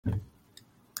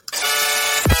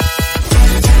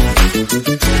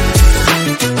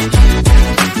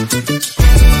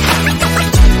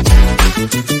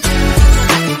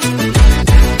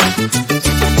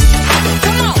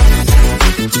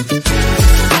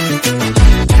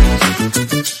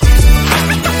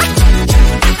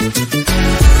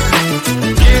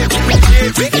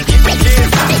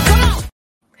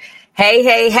Hey,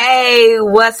 hey, hey,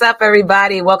 what's up,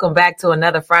 everybody? Welcome back to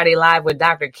another Friday Live with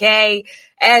Dr. K.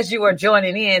 As you are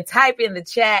joining in, type in the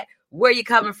chat where you're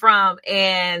coming from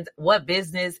and what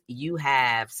business you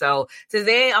have. So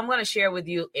today I'm going to share with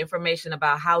you information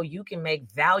about how you can make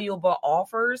valuable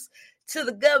offers to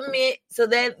the government so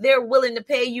that they're willing to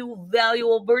pay you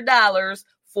valuable dollars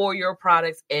for your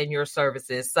products and your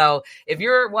services. So if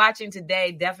you're watching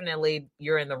today, definitely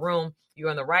you're in the room. You're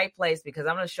in the right place because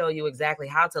I'm going to show you exactly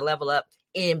how to level up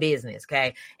in business.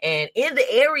 Okay. And in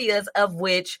the areas of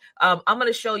which I'm going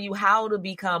to show you how to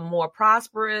become more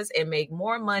prosperous and make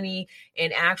more money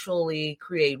and actually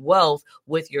create wealth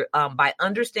with your by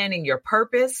understanding your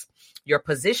purpose, your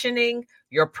positioning,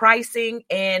 your pricing,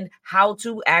 and how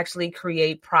to actually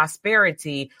create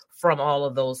prosperity from all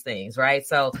of those things, right?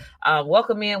 So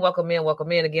welcome in.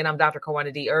 Again, I'm Dr.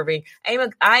 Kawana D. Irving.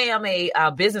 I am a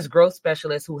business growth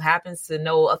specialist who happens to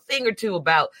know a thing or two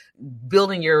about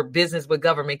building your business with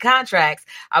government contracts.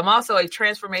 I'm also a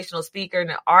transformational speaker and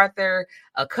an author,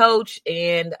 a coach,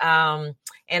 and I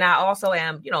also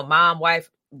am, mom,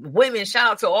 wife, women.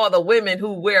 Shout out to all the women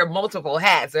who wear multiple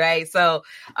hats, right? So,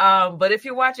 but if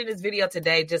you're watching this video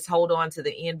today, just hold on to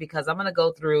the end because I'm going to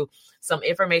go through some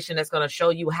information that's going to show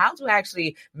you how to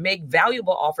actually make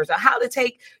valuable offers, or how to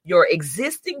take your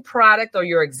existing product or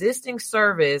your existing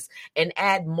service and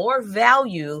add more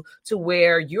value to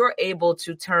where you're able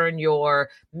to turn your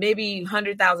maybe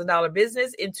 $100,000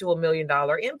 business into $1 million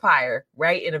empire,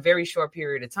 right? In a very short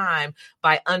period of time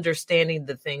by understanding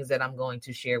the things that I'm going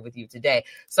to share with you today.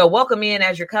 So welcome in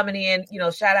as you're coming in,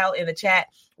 shout out in the chat.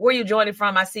 Where are you joining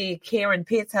from? I see Karen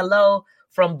Pitts. Hello.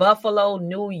 From Buffalo,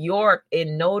 New York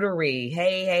in Notary.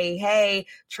 Hey.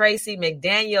 Tracy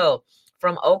McDaniel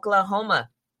from Oklahoma.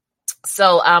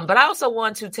 So, but I also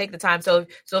want to take the time. So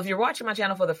if you're watching my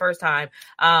channel for the first time,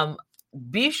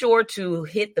 be sure to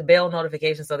hit the bell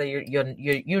notification so that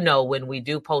you know when we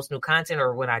do post new content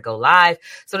or when I go live,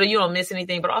 so that you don't miss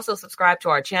anything. But also subscribe to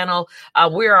our channel.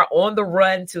 We are on the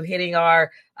run to hitting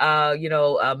our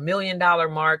 $1 million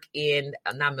mark in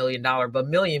not $1 million, but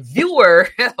million viewer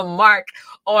mark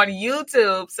on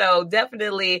YouTube. So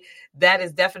that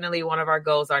is definitely one of our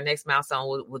goals. Our next milestone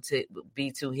will be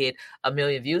to hit 1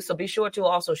 million views. So be sure to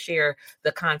also share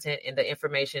the content and the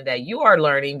information that you are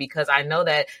learning, because I know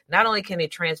that not only can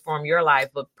it transform your life,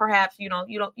 but perhaps you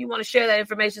want to share that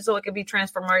information so it can be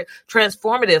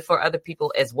transformative for other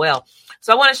people as well.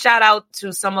 So I want to shout out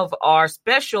to some of our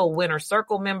special Winner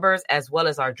Circle members as well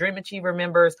as our Dream Achiever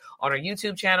members on our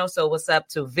YouTube channel. So what's up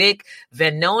to Vic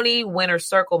Venoni, Winner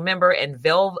Circle member, and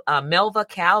Melva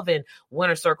Calvin,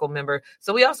 Winner Circle member.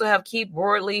 So we also have Keith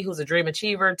Broadley, who's a Dream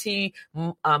Achiever,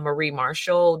 Marie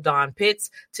Marshall, Don Pitts,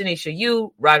 Tanisha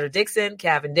Yu, Roger Dixon,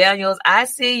 Kevin Daniels. I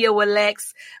see you,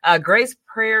 Alex, Grace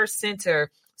Prayer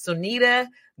Center, Sunita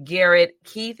Garrett,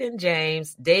 Keith and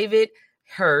James, David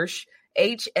Hirsch,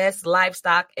 HS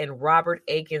Livestock, and Robert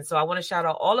Aiken. So I want to shout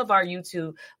out all of our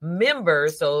YouTube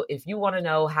members. So if you want to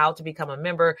know how to become a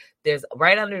member, there's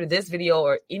right under this video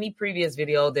or any previous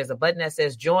video, there's a button that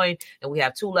says join, and we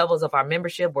have 2 levels of our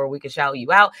membership where we can shout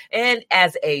you out. And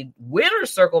as a Winner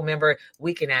Circle member,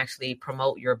 we can actually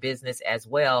promote your business as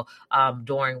well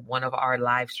during one of our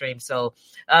live streams. So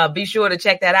be sure to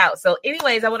check that out. So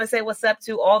anyways, I want to say what's up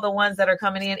to all the ones that are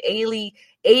coming in.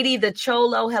 80 the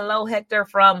Cholo. Hello, Hector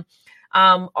from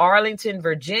Arlington,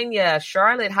 Virginia.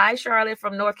 Charlotte. Hi, Charlotte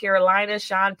from North Carolina.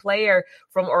 Sean Player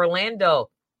from Orlando.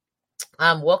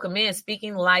 Welcome in.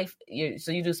 Speaking life.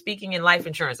 So you do speaking and life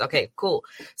insurance. Okay, cool.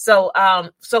 So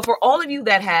for all of you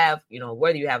that have,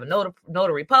 whether you have a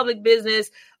notary public business,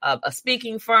 a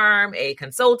speaking firm, a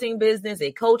consulting business,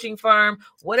 a coaching firm,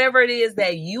 whatever it is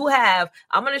that you have,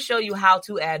 I'm going to show you how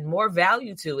to add more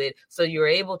value to it so you're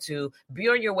able to be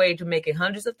on your way to making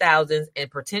hundreds of thousands and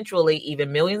potentially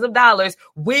even millions of dollars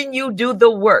when you do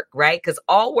the work, right? Because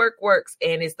all work works,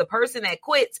 and it's the person that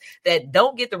quits that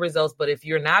don't get the results. But if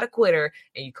you're not a quitter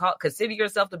and you consider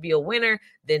yourself to be a winner,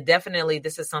 then definitely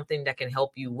this is something that can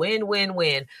help you win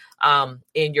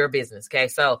in your business. Okay,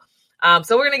 so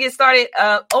we're going to get started.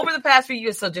 Over the past few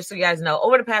years, so just so you guys know,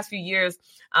 over the past few years,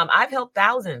 I've helped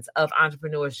thousands of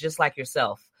entrepreneurs just like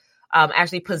yourself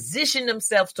actually position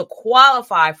themselves to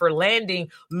qualify for landing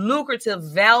lucrative,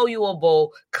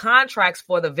 valuable contracts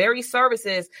for the very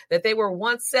services that they were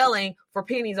once selling for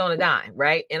pennies on a dime,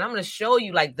 right? And I'm going to show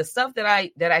you like the stuff that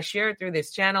I shared through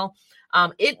this channel.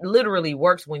 It literally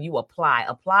works when you apply.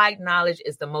 Applied knowledge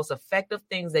is the most effective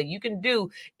things that you can do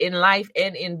in life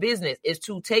and in business, is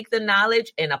to take the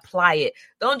knowledge and apply it.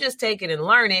 Don't just take it and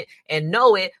learn it and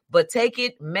know it, but take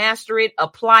it, master it,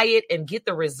 apply it, and get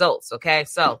the results. Okay.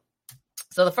 So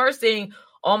the first thing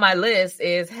on my list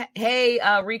is, hey,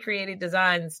 Recreated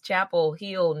Designs, Chapel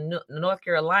Hill, North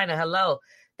Carolina. Hello.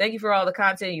 Thank you for all the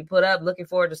content you put up. Looking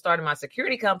forward to starting my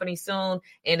security company soon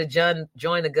and to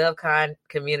join the GovCon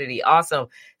community. Awesome.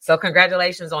 So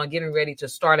congratulations on getting ready to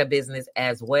start a business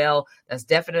as well. That's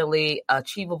definitely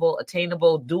achievable,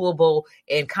 attainable, doable,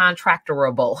 and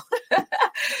contractorable.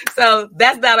 So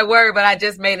that's not a word, but I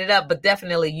just made it up. But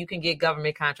definitely you can get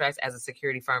government contracts as a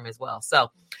security firm as well. So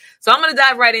I'm going to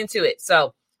dive right into it.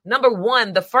 So number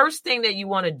one, the first thing that you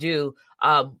want to do,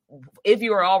 if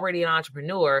you are already an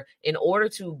entrepreneur, in order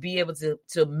to be able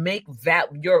to make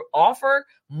your offer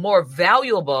more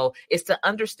valuable, is to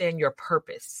understand your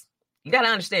purpose. You got to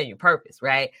understand your purpose,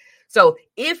 right? So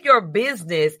if your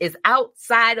business is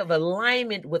outside of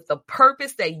alignment with the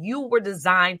purpose that you were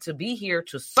designed to be here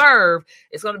to serve,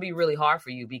 it's going to be really hard for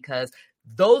you, because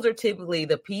those are typically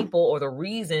the people or the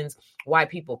reasons why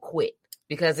people quit,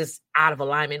 because it's out of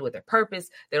alignment with their purpose.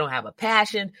 They don't have a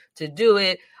passion to do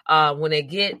it. When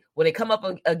they come up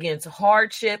against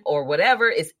hardship or whatever,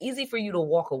 it's easy for you to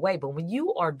walk away. But when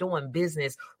you are doing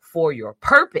business for your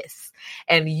purpose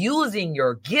and using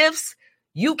your gifts,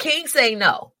 you can't say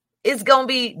no. It's going to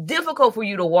be difficult for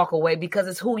you to walk away because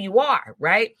it's who you are,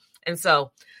 right? And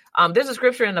so there's a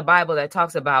scripture in the Bible that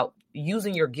talks about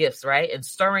using your gifts, right? And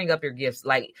stirring up your gifts.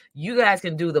 Like, you guys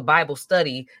can do the Bible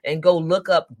study and go look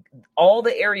up all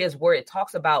the areas where it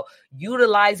talks about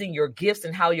utilizing your gifts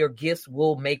and how your gifts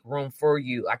will make room for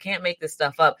you. I can't make this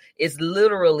stuff up. It's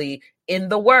literally in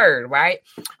the word, right?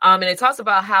 And it talks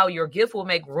about how your gift will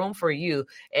make room for you.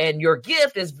 And your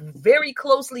gift is very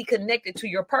closely connected to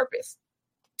your purpose.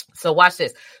 So watch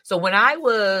this. So when I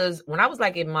was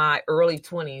like in my early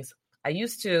 20s, I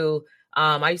used to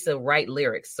write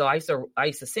lyrics. So I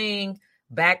used to sing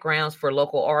backgrounds for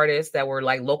local artists that were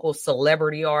like local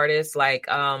celebrity artists, like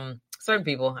certain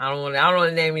people. I don't want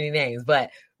to name any names,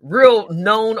 but real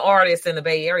known artists in the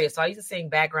Bay Area. So I used to sing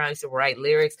background. I used to write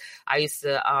lyrics. I used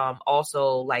to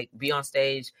also like be on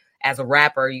stage as a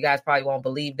rapper. You guys probably won't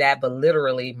believe that, but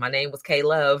literally my name was K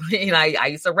Love. And I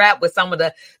used to rap with some of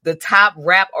the top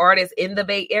rap artists in the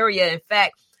Bay Area. In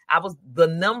fact, I was the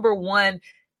number one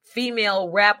female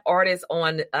rap artist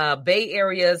on Bay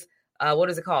Area's,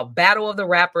 Battle of the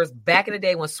Rappers, back in the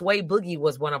day when Sway Boogie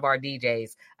was one of our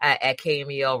DJs at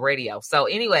KMEL Radio. So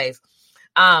anyways,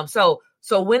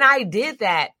 so when I did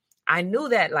that, I knew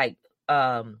that like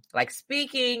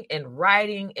speaking and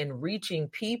writing and reaching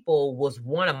people was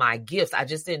one of my gifts. I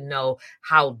just didn't know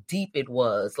how deep it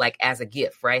was, like as a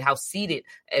gift, right? How seated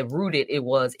and rooted it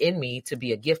was in me to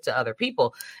be a gift to other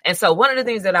people. And so one of the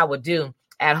things that I would do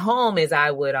at home is I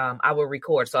would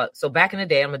record. So back in the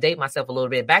day, I'm gonna date myself a little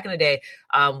bit. Back in the day,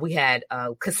 we had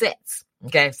cassettes.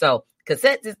 Okay, so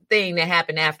cassettes is the thing that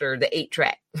happened after the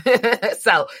 8-track.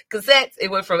 So cassettes,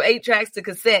 it went from 8 tracks to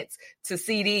cassettes to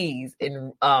CDs,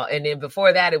 and then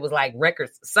before that, it was like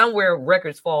records. Somewhere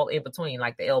records fall in between,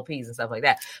 like the LPs and stuff like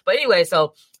that. But anyway,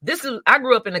 so I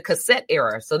grew up in the cassette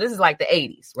era. So this is like the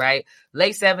 80s, right?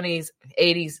 Late 70s,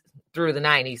 80s. Through the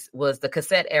 90s was the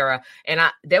cassette era. And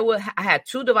I had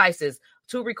 2 devices,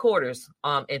 2 recorders,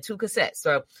 and 2 cassettes.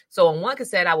 So on one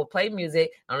cassette, I would play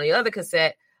music. On the other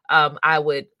cassette, I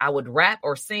would rap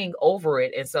or sing over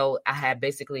it. And so I had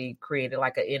basically created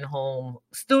like an in-home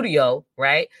studio,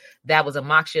 right? That was a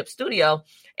mock-ship studio.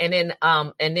 And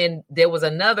then there was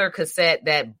another cassette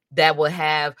that would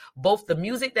have both the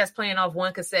music that's playing off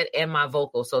one cassette and my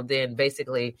vocals. So then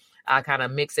basically I kind of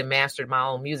mixed and mastered my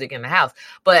own music in the house.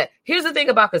 But here's the thing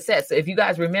about cassettes. If you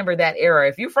guys remember that era,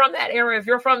 if you're from that era, if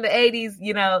you're from the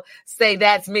 80s, say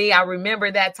that's me. I remember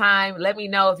that time. Let me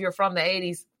know if you're from the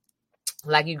 80s,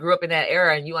 like you grew up in that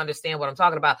era and you understand what I'm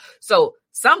talking about. So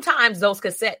sometimes those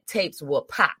cassette tapes will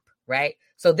pop, right?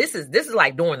 So this is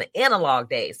like during the analog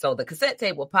days. So the cassette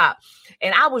tape will pop,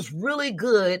 and I was really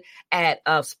good at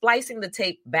splicing the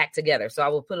tape back together. So I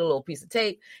would put a little piece of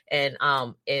tape and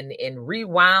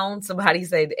rewound. Somebody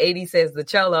say the 80 says the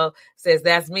Cholo says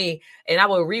that's me, and I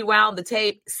would rewound the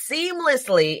tape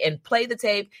seamlessly and play the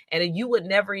tape, and you would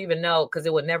never even know, because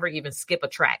it would never even skip a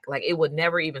track. Like it would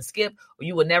never even skip, or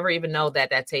you would never even know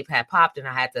that tape had popped, and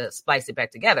I had to splice it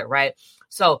back together, right?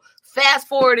 So fast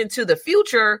forward into the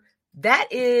future. That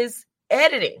is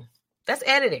editing. That's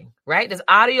editing, right? There's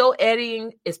audio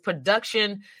editing, it's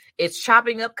production, it's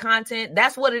chopping up content.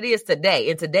 That's what it is today,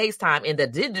 in today's time, in the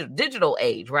digital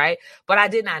age, right? But I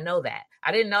did not know that.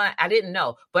 I didn't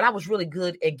know, but I was really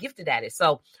good and gifted at it.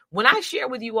 So when I share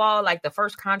with you all, like the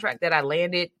first contract that I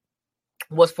landed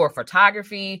was for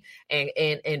photography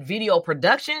and video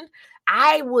production,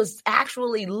 I was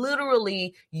actually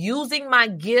literally using my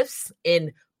gifts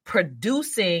in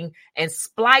producing and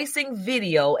splicing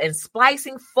video and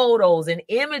splicing photos and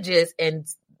images and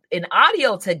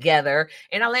audio together,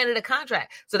 and I landed a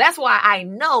contract. So that's why I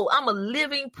know I'm a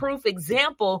living proof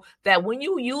example that when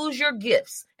you use your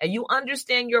gifts and you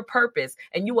understand your purpose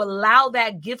and you allow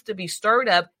that gift to be stirred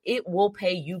up, it will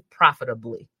pay you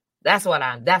profitably. That's what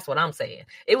I'm saying.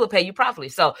 It will pay you profitably.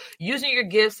 So using your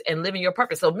gifts and living your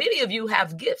purpose. So many of you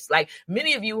have gifts. Like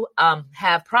many of you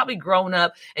have probably grown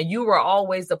up and you were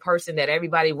always the person that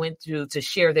everybody went to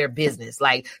share their business,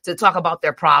 like to talk about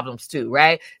their problems too,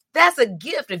 right? That's a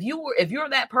gift. If you're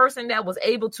that person that was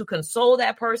able to console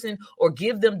that person or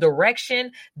give them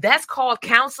direction, that's called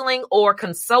counseling or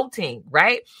consulting,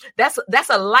 right? That's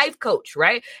a life coach,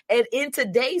 right? And in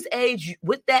today's age,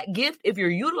 with that gift, if you're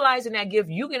utilizing that gift,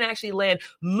 you can actually land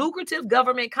lucrative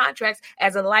government contracts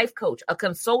as a life coach, a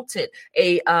consultant,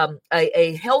 a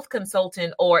health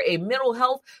consultant, or a mental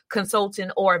health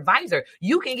consultant or advisor.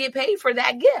 You can get paid for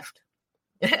that gift.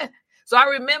 So I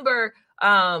remember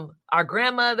our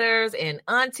grandmothers and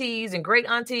aunties and great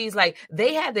aunties, like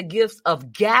they had the gifts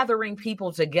of gathering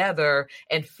people together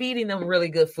and feeding them really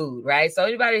good food, right? So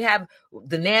anybody have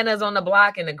the nanas on the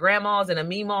block and the grandmas and the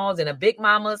meemaws and the big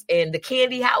mamas and the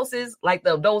candy houses, like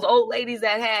those old ladies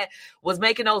that was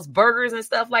making those burgers and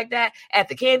stuff like that at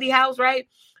the candy house, right?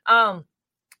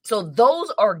 So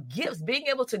those are gifts. Being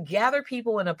able to gather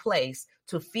people in a place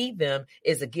to feed them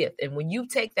is a gift. And when you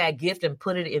take that gift and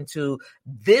put it into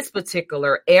this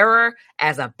particular era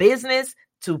as a business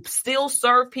to still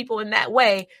serve people in that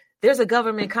way, there's a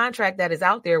government contract that is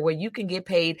out there where you can get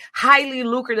paid highly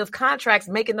lucrative contracts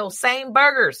making those same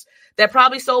burgers that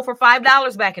probably sold for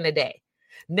 $5 back in the day.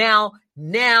 Now,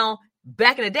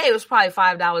 back in the day, it was probably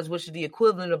 $5, which is the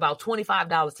equivalent of about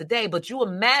 $25 today. But you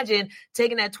imagine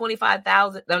taking that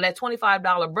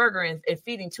 $25 burger and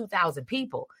feeding 2,000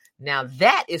 people. Now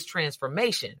that is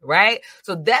transformation, right?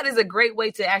 So that is a great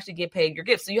way to actually get paid your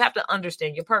gift. So you have to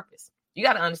understand your purpose. You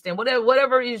got to understand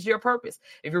whatever is your purpose.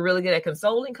 If you're really good at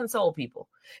consoling, console people.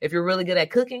 If you're really good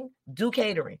at cooking, do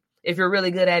catering. If you're really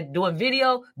good at doing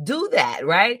video, do that,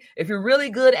 right? If you're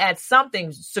really good at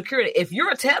something, security. If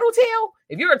you're a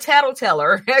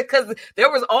tattleteller, because there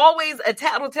was always a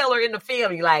tattleteller in the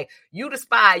family, like you the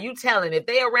spy, you telling. If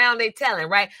they around, they telling,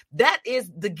 right? That is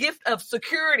the gift of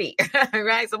security,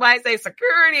 right? Somebody say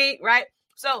security, right?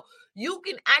 So you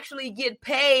can actually get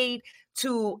paid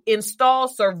to install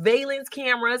surveillance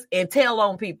cameras and tell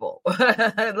on people.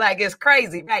 Like it's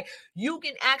crazy, right? You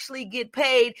can actually get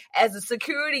paid as a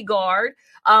security guard,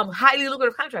 highly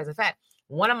lucrative contracts. In fact,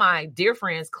 one of my dear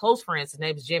friends, close friends, his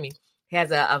name is Jimmy,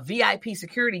 has a VIP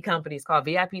security company. It's called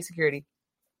VIP Security.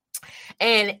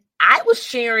 And I was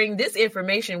sharing this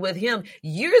information with him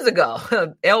years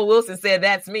ago. L. Wilson said,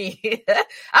 that's me.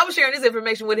 I was sharing this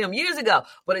information with him years ago,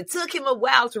 but it took him a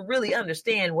while to really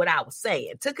understand what I was saying.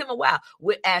 It took him a while,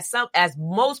 as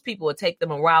most people, would take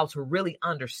them a while to really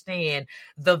understand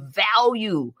the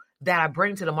value that I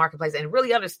bring to the marketplace and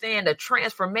really understand the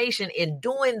transformation in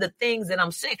doing the things that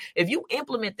I'm saying. If you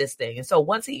implement this thing. And so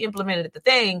once he implemented the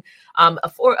thing,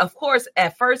 of course,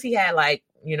 at first he had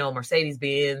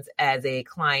Mercedes-Benz as a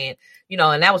client,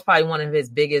 and that was probably one of his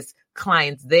biggest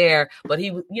clients there. But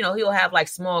he'll have like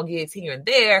small gigs here and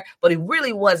there, but he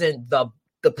really wasn't the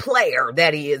player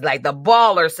that he is, like the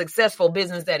baller, successful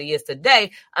business that he is today,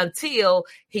 until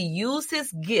he used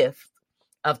his gift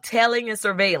of telling and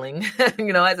surveilling,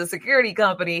 as a security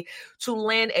company to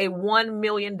land a $1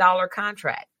 million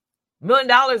contract. $1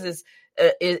 million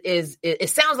is it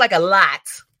sounds like a lot,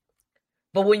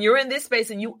 but when you're in this space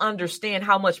and you understand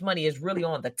how much money is really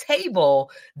on the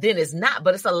table, then it's not,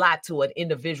 but it's a lot to an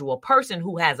individual person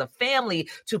who has a family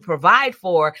to provide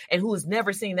for and who has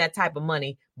never seen that type of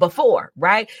money before,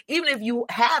 right? Even if you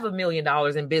have $1 million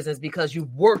in business because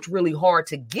you've worked really hard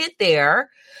to get there,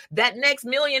 that next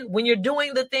million, when you're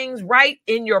doing the things right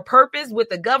in your purpose with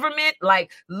the government,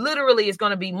 like literally it's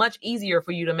going to be much easier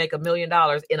for you to make $1 million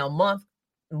in a month.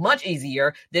 Much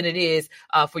easier than it is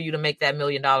for you to make that $1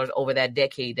 million over that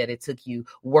decade that it took you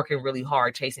working really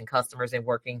hard, chasing customers and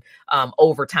working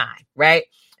overtime, right?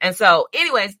 And so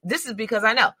anyways, this is because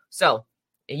I know. So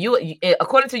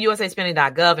according to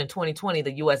USAspending.gov in 2020,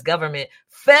 the U.S. government,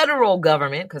 federal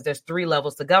government, because there's 3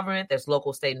 levels to government, there's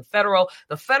local, state, and federal.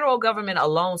 The federal government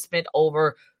alone spent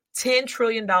over $10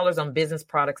 trillion on business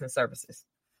products and services,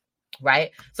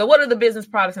 right? So what are the business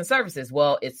products and services?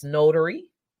 Well, it's notary.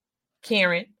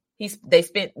 Karen, they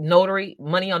spent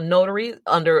money on notary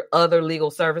under other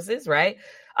legal services, right?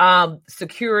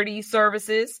 Security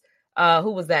services.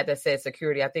 Who was that said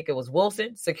security? I think it was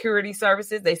Wilson. Security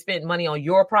services. They spent money on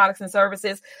your products and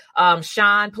services.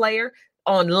 Sean Player,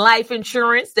 on life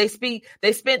insurance. They spent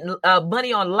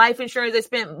money on life insurance. They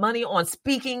spent money on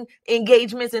speaking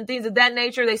engagements and things of that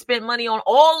nature. They spent money on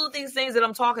all of these things that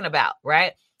I'm talking about,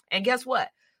 right? And guess what?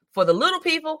 For the little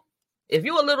people, if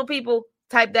you're a little people,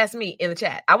 type "that's me" in the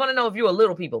chat. I want to know if you're a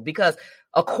little people, because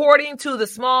according to the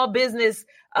Small Business,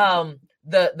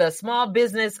 the Small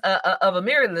Business of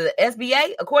America, the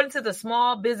SBA, according to the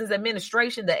Small Business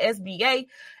Administration, the SBA,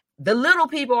 the little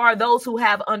people are those who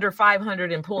have under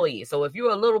 500 employees. So if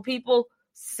you're a little people,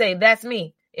 say "that's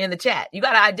me" in the chat. You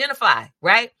got to identify,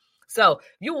 right? So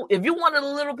if you wanted the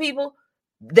little people,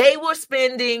 they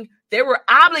were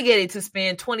obligated to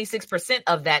spend 26%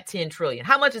 of that 10 trillion.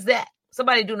 How much is that?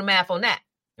 Somebody do the math on that,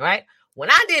 right? When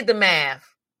I did the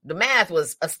math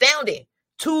was astounding.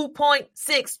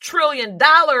 $2.6 trillion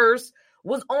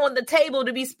was on the table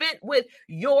to be spent with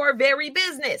your very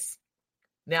business.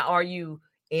 Now, are you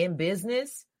in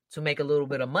business to make a little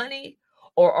bit of money,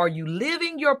 or are you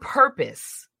living your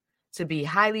purpose to be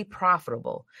highly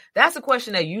profitable? That's a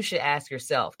question that you should ask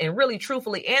yourself and really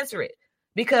truthfully answer it.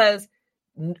 Because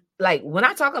like when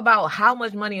I talk about how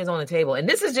much money is on the table, and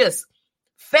this is just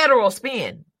federal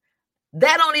spend,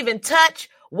 that don't even touch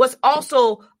what's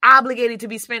also obligated to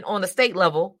be spent on the state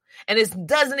level. And it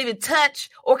doesn't even touch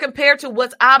or compare to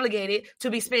what's obligated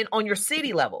to be spent on your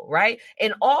city level, right?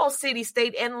 And all city,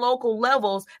 state, and local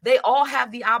levels, they all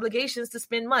have the obligations to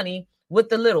spend money with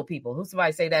the little people. Who's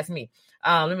somebody say "that's me"?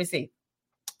 Let me see.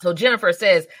 So Jennifer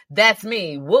says, "That's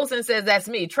me." Wilson says, "That's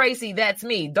me." Tracy, "That's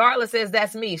me." Darla says,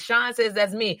 "That's me." Sean says,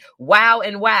 "That's me." Wow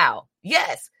and wow.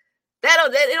 Yes. They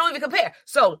don't even compare.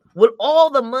 So with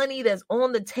all the money that's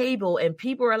on the table and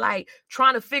people are like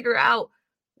trying to figure out,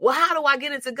 well, how do I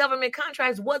get into government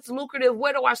contracts? What's lucrative?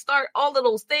 Where do I start? All of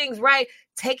those things, right?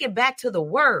 Take it back to the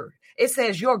word. It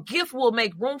says your gift will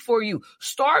make room for you.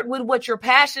 Start with what you're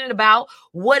passionate about,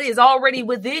 what is already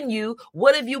within you.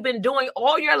 What have you been doing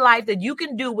all your life that you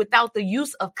can do without the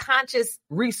use of conscious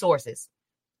resources,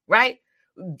 right?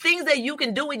 Things that you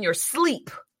can do in your sleep.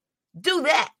 Do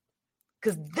that.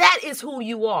 Because that is who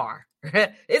you are.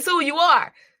 It's who you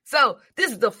are. So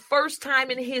this is the first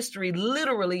time in history,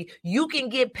 literally, you can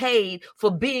get paid for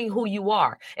being who you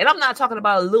are. And I'm not talking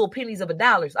about little pennies of a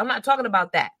dollars. I'm not talking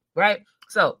about that, right?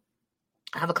 So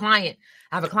I have a client.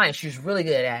 She's really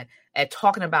good at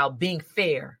talking about being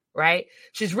fair, right?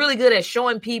 She's really good at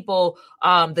showing people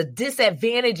the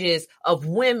disadvantages of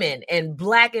women and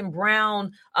Black and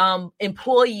brown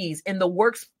employees in the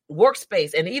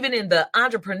workspace and even in the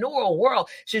entrepreneurial world.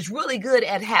 She's really good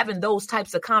at having those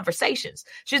types of conversations.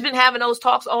 She's been having those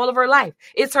talks all of her life.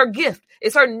 It's her gift.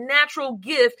 It's her natural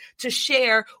gift to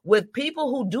share with people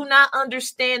who do not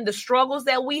understand the struggles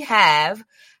that we have,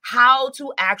 how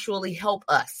to actually help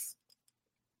us.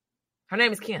 Her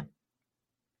name is Kim.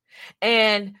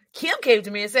 And Kim came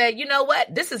to me and said, "You know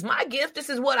what? This is my gift. This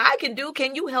is what I can do.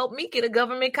 Can you help me get a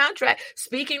government contract?"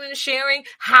 Speaking and sharing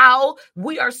how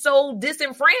we are so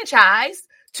disenfranchised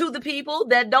to the people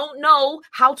that don't know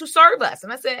how to serve us.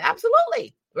 And I said,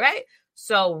 absolutely. Right.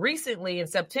 So recently in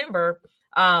September,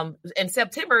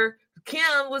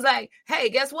 Kim was like, "Hey,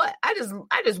 guess what? I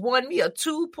just won me a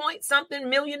 $2-point-something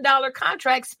million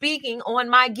contract speaking on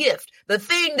my gift, the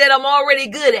thing that I'm already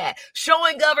good at,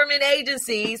 showing government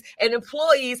agencies and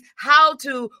employees how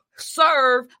to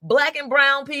serve Black and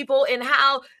brown people and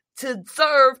how to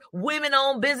serve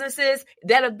women-owned businesses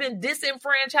that have been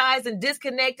disenfranchised and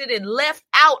disconnected and left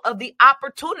out of the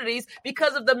opportunities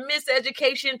because of the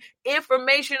miseducation,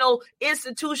 informational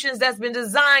institutions that's been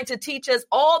designed to teach us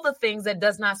all the things that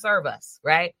does not serve us,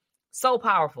 right? So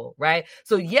powerful, right?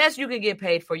 So yes, you can get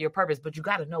paid for your purpose, but you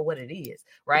got to know what it is,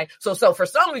 right? So for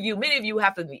some of you, many of you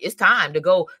it's time to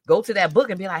go to that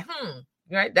book and be like,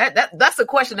 right? That's a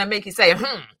question that make you say,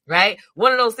 right?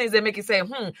 One of those things that make you say,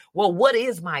 well, what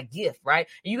is my gift, right?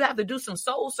 And you have to do some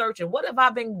soul searching. What have I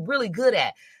been really good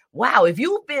at? Wow. If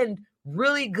you've been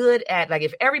really good at, like,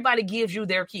 if everybody gives you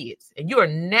their kids and you're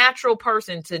a natural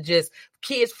person to just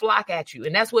kids flock at you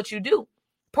and that's what you do,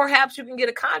 perhaps you can get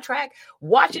a contract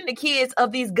watching the kids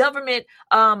of these government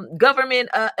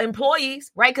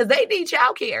employees, right? Because they need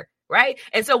childcare, right?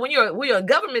 And so when you're a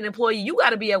government employee, you got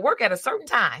to be at work at a certain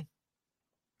time.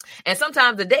 And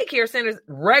sometimes the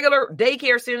regular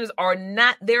daycare centers are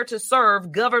not there to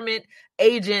serve government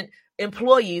agent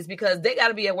employees because they got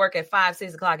to be at work at 5,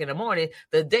 6 o'clock in the morning.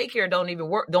 The daycare don't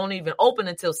even open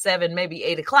until 7, maybe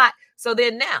 8 o'clock. So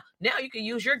then now you can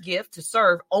use your gift to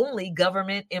serve only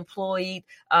government employed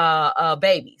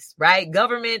babies, right?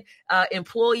 Government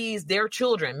employees, their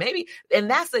children, maybe. And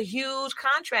that's a huge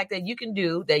contract that you can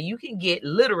do, that you can get.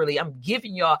 Literally,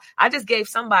 I just gave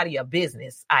somebody a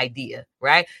business idea,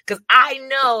 right? Because I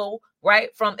know, right,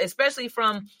 especially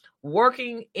from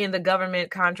working in the government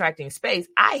contracting space,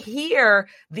 I hear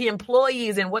the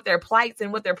employees and what their plights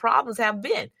and what their problems have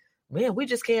been. Man, we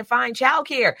just can't find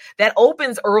childcare that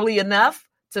opens early enough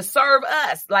to serve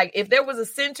us. Like if there was a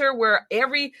center where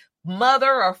every mother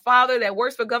or father that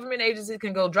works for government agencies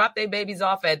can go drop their babies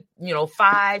off at,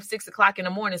 5, 6 o'clock in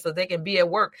the morning so they can be at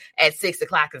work at 6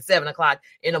 o'clock and 7 o'clock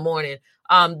in the morning,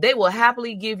 they will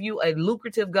happily give you a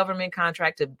lucrative government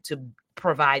contract to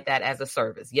provide that as a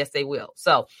service. Yes, they will.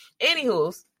 So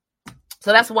so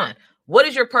that's one. What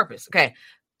is your purpose? Okay.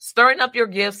 Stirring up your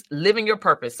gifts, living your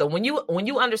purpose. So when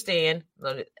you understand,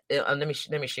 let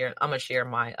me share. I'm going to share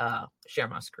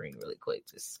my screen really quick.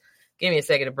 Just give me a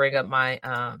second to bring up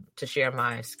to share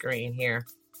my screen here.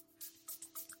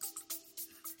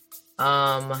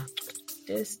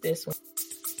 This one.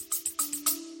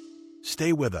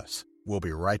 Stay with us. We'll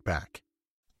be right back.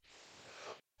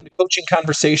 Coaching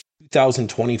Conversation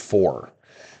 2024.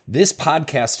 This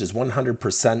podcast is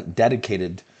 100%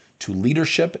 dedicated to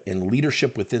leadership and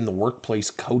leadership within the workplace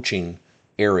coaching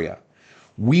area.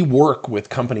 We work with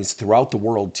companies throughout the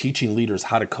world teaching leaders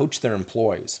how to coach their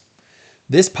employees.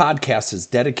 This podcast is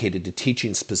dedicated to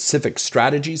teaching specific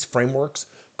strategies, frameworks,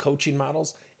 coaching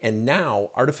models, and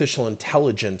now artificial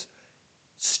intelligence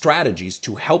strategies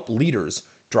to help leaders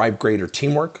drive greater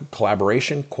teamwork,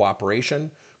 collaboration, cooperation,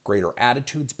 greater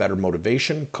attitudes, better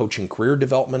motivation, coaching career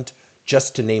development,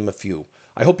 just to name a few.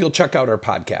 I hope you'll check out our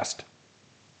podcast.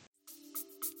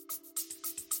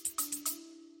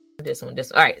 This one. All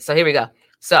right. So here we go.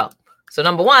 So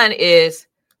number one is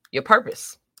your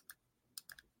purpose.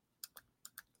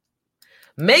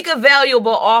 Make a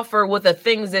valuable offer with the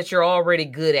things that you're already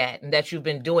good at and that you've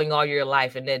been doing all your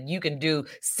life and that you can do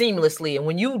seamlessly. And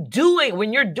when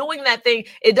you're doing that thing,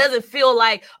 it doesn't feel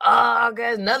like, oh,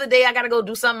 guys, another day I got to go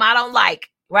do something I don't like,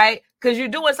 right? Because you're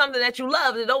doing something that you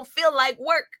love. It don't feel like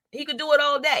work. He could do it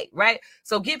all day, right?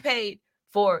 So get paid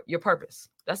for your purpose.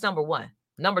 That's number one.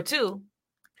 Number two,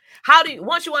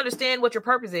 once you understand what your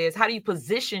purpose is, how do you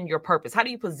position your purpose? How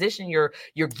do you position your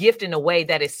gift in a way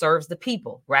that it serves the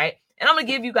people, right? And I'm going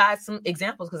to give you guys some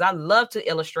examples because I love to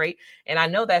illustrate. And I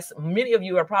know that many of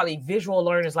you are probably visual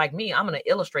learners like me. I'm going to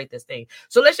illustrate this thing.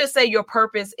 So let's just say your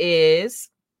purpose is,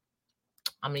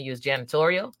 I'm going to use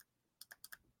janitorial.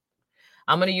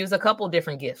 I'm going to use a couple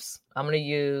different gifts. I'm going to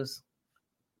use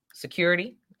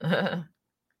security,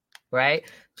 right?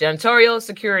 Janitorial,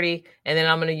 security. And then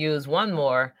I'm going to use one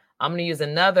more. I'm going to use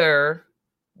another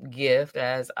gift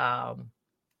as,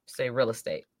 say, real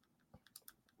estate.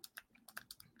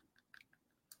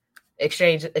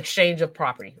 Exchange of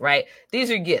property, right?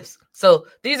 These are gifts. So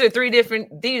these are three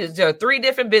different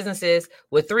businesses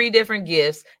with 3 different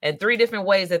gifts and 3 different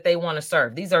ways that they want to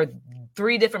serve. These are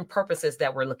 3 different purposes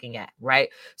that we're looking at, right?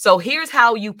 So here's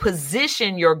how you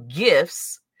position your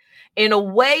gifts in a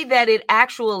way that it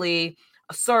actually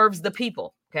serves the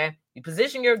people. Okay. You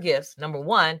position your gifts, number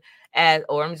one, I'm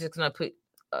just going to put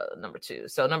number 2.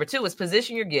 So number 2 is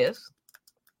position your gifts.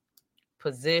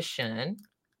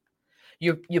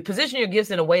 You position your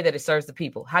gifts in a way that it serves the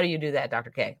people. How do you do that,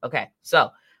 Dr. K? Okay. So,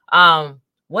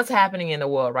 what's happening in the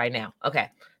world right now? Okay.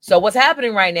 So what's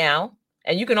happening right now,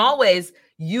 and you can always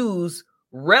use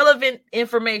relevant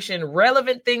information,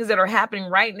 relevant things that are happening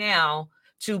right now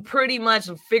to pretty much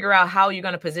figure out how you're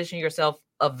going to position yourself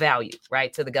of value,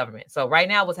 right, to the government. So right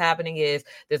now what's happening is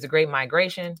there's a great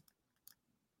migration.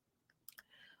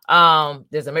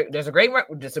 There's a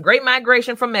great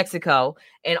migration from Mexico.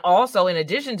 And also in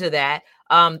addition to that,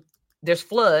 there's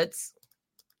floods.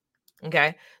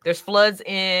 Okay. There's floods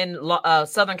in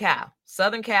Southern Cal.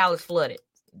 Southern Cal is flooded.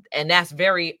 And that's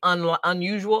very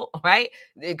unusual, right?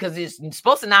 Because it's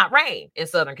supposed to not rain in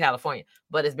Southern California,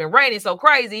 but it's been raining so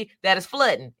crazy that it's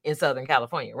flooding in Southern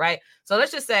California, right? So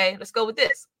let's go with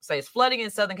this. Say it's flooding in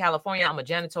Southern California. I'm a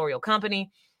janitorial company.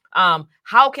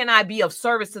 How can I be of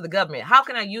service to the government? How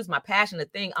can I use my passion, the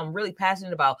thing I'm really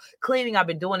passionate about cleaning? I've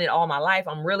been doing it all my life.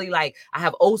 I'm really I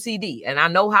have OCD and I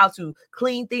know how to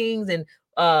clean things and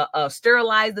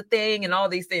sterilize the thing and all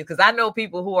these things. Cause I know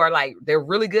people who are they're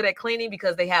really good at cleaning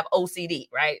because they have OCD,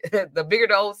 right? The bigger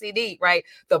the OCD, right?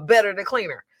 The better the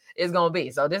cleaner is going to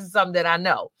be. So this is something that I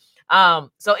know.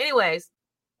 So anyways,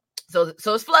 so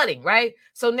it's flooding, right?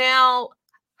 So now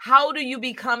How do you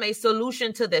become a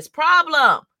solution to this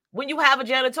problem when you have a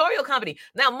janitorial company?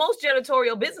 Now, most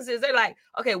janitorial businesses, they're like,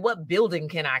 okay, what building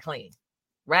can I clean?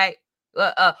 Right?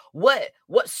 What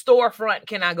storefront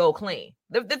can I go clean?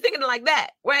 They're thinking like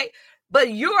that, right?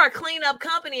 But you're a cleanup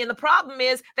company, and the problem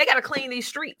is they got to clean these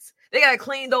streets. They got to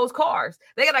clean those cars.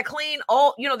 They got to clean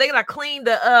they got to clean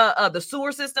the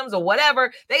sewer systems or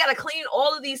whatever. They got to clean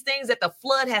all of these things that the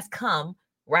flood has come,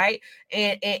 right?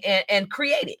 And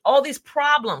created all these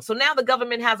problems. So now the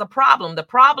government has a problem. The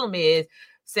problem is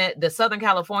the Southern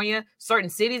California, certain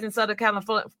cities in Southern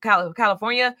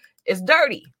California is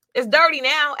dirty. It's dirty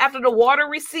now. After the water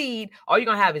recede, all you're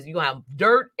going to have is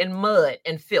dirt and mud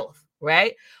and filth,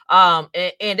 right? And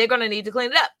they're going to need to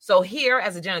clean it up. So here,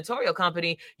 as a janitorial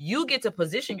company, you get to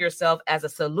position yourself as a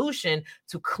solution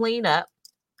to clean up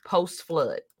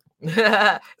post-flood.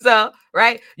 So,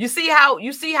 right? You see how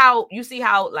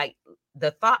like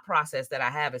the thought process that I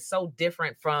have is so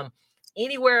different from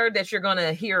anywhere that you're going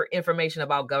to hear information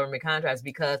about government contracts,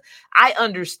 because I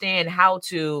understand how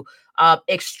to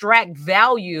extract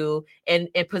value and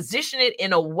position it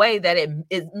in a way that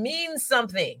it means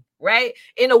something, right?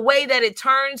 In a way that it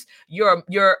turns your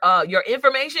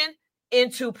information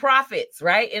into profits,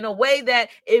 right? In a way that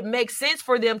it makes sense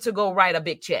for them to go write a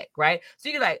big check, right? So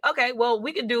you're like, okay, well,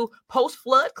 we can do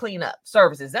post-flood cleanup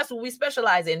services. That's what we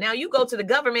specialize in. Now you go to the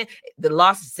government,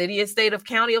 the city and state of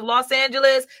county of Los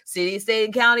Angeles, city, state,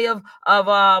 and county of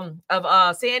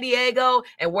San Diego,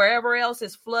 and wherever else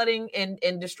is flooding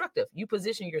and destructive. You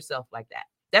position yourself like that.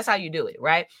 That's how you do it,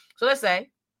 right? So let's say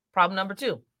problem number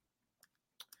 2.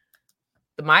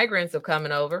 The migrants are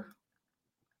coming over,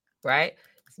 right?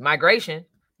 Migration,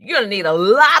 you're going to need a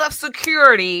lot of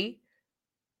security.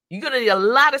 You're going to need a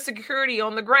lot of security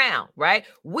on the ground, right?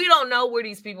 We don't know where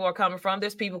these people are coming from.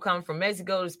 There's people coming from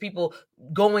Mexico. There's people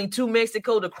going to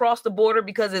Mexico to cross the border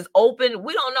because it's open.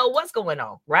 We don't know what's going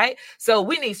on, right? So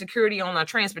we need security on our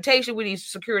transportation. We need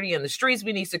security in the streets.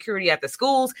 We need security at the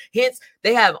schools. Hence,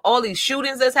 they have all these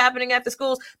shootings that's happening at the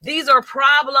schools. These are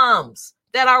problems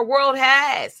that our world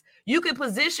has. You can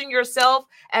position yourself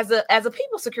as a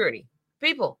people security.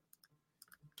 People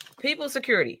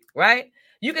security, right?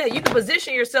 You can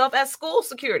position yourself as school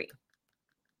security,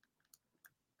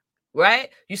 right?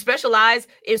 You specialize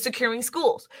in securing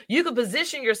schools. You can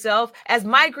position yourself as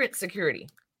migrant security,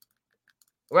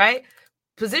 right?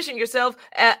 Position yourself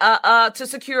to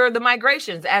secure the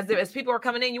migrations as people are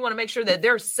coming in. You want to make sure that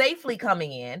they're safely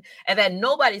coming in and that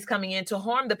nobody's coming in to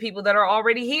harm the people that are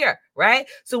already here, right?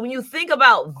 So when you think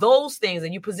about those things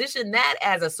and you position that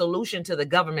as a solution to the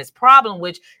government's problem,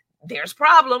 which there's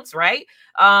problems, right?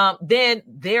 Then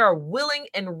they are willing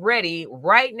and ready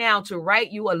right now to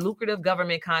write you a lucrative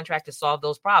government contract to solve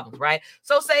those problems, right?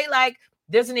 So say like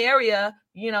there's an area,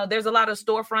 there's a lot of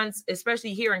storefronts,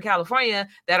 especially here in California,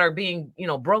 that are being,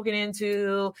 broken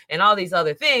into and all these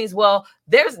other things. Well,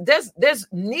 there's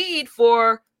need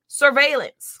for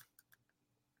surveillance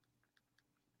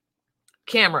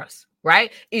cameras,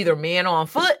 right? Either man on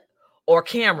foot or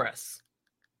cameras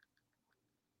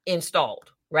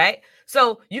installed, right?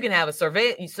 So you can have a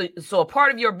survey. So a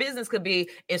part of your business could be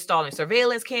installing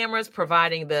surveillance cameras,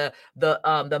 providing the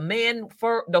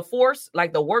force,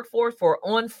 like the workforce for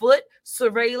on foot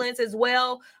surveillance as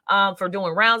well, for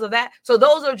doing rounds of that. So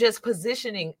those are just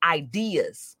positioning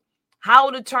ideas.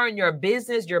 How to turn your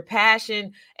business, your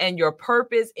passion, and your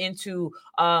purpose into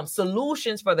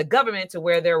solutions for the government to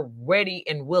where they're ready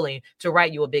and willing to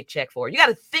write you a big check for. You got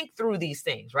to think through these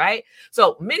things, right?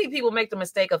 So many people make the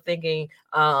mistake of thinking,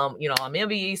 I'm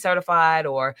MBE certified,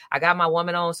 or I got my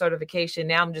woman-owned certification.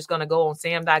 Now I'm just going to go on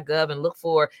SAM.gov and look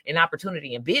for an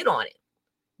opportunity and bid on it.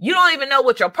 You don't even know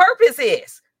what your purpose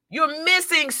is. You're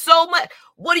missing so much.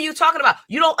 What are you talking about?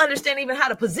 You don't understand even how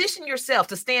to position yourself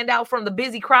to stand out from the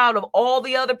busy crowd of all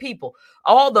the other people,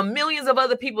 all the millions of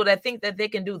other people that think that they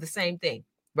can do the same thing,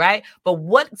 right? But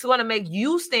what's going to make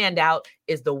you stand out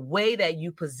is the way that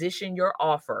you position your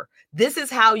offer. This is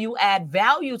how you add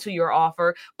value to your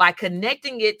offer, by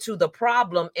connecting it to the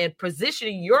problem and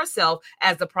positioning yourself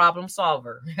as the problem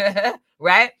solver,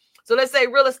 right? So let's say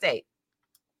real estate.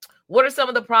 What are some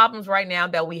of the problems right now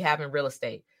that we have in real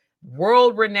estate?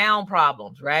 World-renowned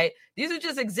problems, right? These are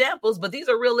just examples, but these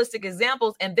are realistic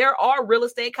examples. And there are real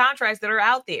estate contracts that are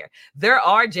out there. There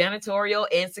are janitorial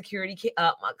and security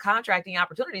contracting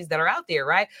opportunities that are out there,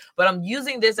 right? But I'm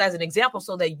using this as an example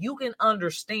so that you can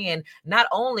understand not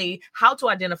only how to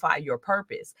identify your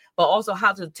purpose, but also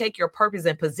how to take your purpose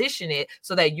and position it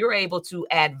so that you're able to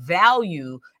add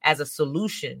value as a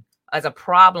solution, as a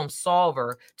problem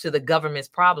solver to the government's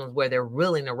problems, where they're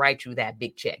willing to write you that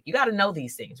big check. You got to know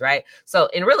these things, right? So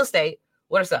in real estate,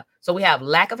 What are some? So we have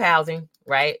lack of housing,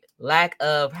 right? Lack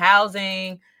of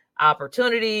housing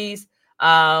opportunities.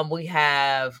 We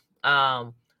have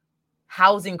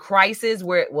housing crisis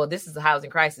this is a housing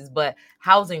crisis, but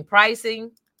housing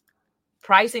pricing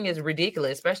is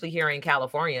ridiculous, especially here in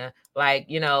California. Like,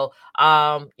 so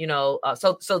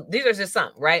these are just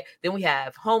some, right? Then we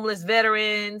have homeless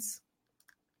veterans,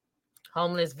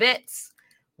 homeless vets.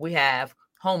 We have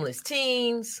homeless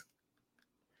teens.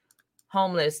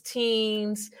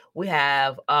 We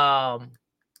have what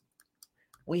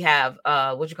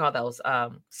you call those?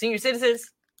 Senior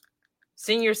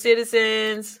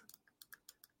citizens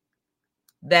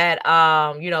that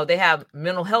they have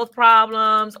mental health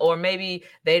problems, or maybe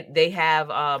they have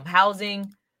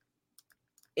housing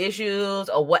issues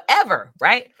or whatever,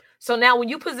 right? So now when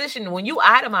you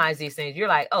itemize these things, you're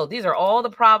like, oh, these are all the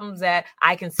problems that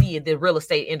I can see in the real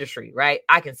estate industry, right?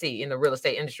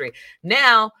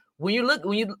 Now, when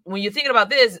you're thinking about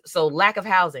this, so lack of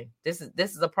housing, this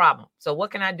is a problem. So what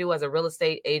can I do as a real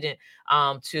estate agent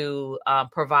to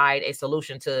provide a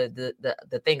solution to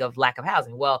the thing of lack of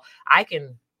housing? Well, I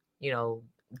can,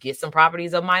 get some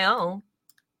properties of my own,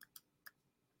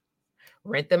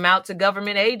 rent them out to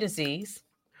government agencies,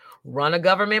 run a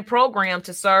government program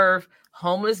to serve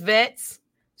homeless vets,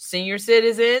 senior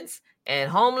citizens, and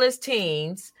homeless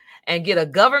teens, and get a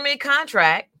government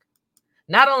contract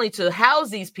not only to house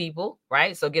these people,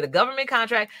 right? So get a government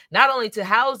contract, not only to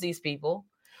house these people,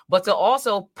 but to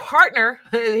also partner.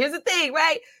 Here's the thing,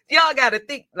 right? Y'all got to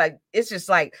think, like, it's just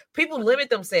like people limit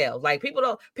themselves. Like people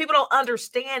don't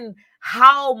understand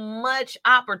how much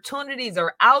opportunities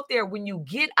are out there when you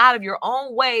get out of your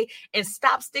own way and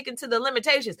stop sticking to the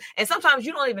limitations. And sometimes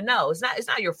you don't even know. It's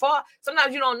not your fault.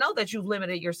 Sometimes you don't know that you've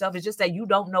limited yourself. It's just that you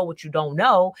don't know what you don't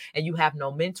know, and you have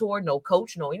no mentor, no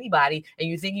coach, no anybody, and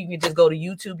you think you can just go to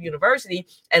YouTube University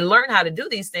and learn how to do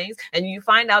these things, and you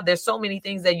find out there's so many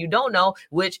things that you don't know,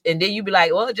 and then you be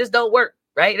like, well, it just don't work,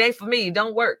 right? It ain't for me. It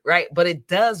don't work, right? But it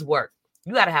does work.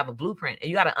 You got to have a blueprint,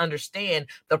 and you got to understand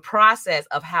the process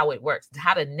of how it works,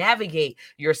 how to navigate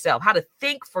yourself, how to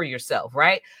think for yourself,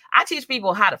 right? I teach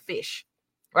people how to fish,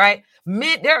 right?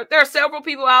 There are several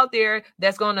people out there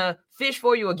that's going to fish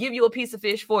for you or give you a piece of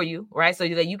fish for you, right? So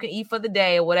that you can eat for the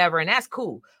day or whatever. And that's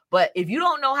cool. But if you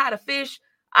don't know how to fish,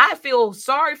 I feel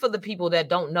sorry for the people that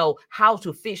don't know how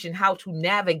to fish and how to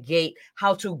navigate,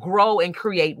 how to grow and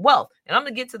create wealth. And I'm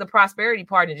going to get to the prosperity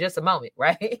part in just a moment,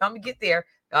 right? I'm going to get there.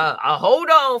 Hold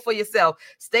on for yourself.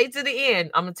 Stay to the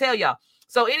end. I'm going to tell y'all.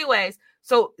 So anyways,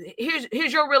 so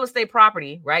here's your real estate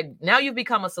property, right? Now you've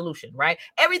become a solution, right?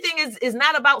 Everything is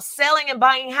not about selling and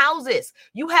buying houses.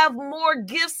 You have more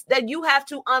gifts that you have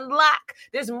to unlock.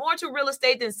 There's more to real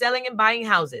estate than selling and buying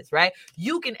houses, right?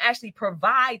 You can actually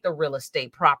provide the real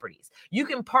estate properties. You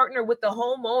can partner with the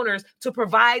homeowners to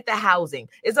provide the housing.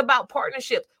 It's about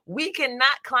partnership. We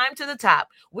cannot climb to the top.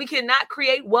 We cannot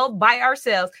create wealth by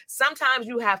ourselves. Sometimes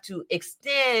you have to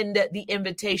extend the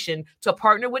invitation to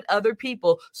partner with other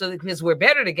people, because we're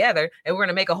better together, and we're going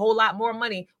to make a whole lot more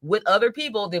money with other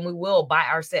people than we will by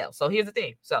ourselves. So here's the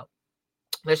thing. So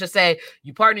let's just say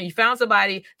you found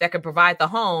somebody that can provide the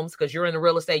homes, because you're in the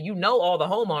real estate. You know all the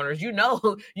homeowners. You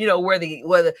know where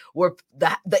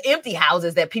the empty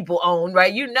houses that people own,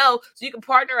 right? So you can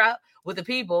partner up with the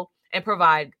people and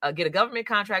provide, get a government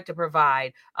contract to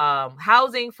provide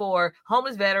housing for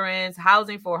homeless veterans,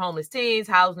 housing for homeless teens,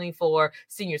 housing for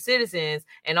senior citizens,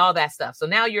 and all that stuff. So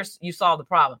now you solve the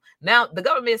problem. Now the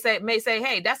government may say,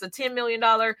 hey, that's a $10 million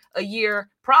a year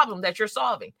problem that you're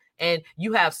solving. And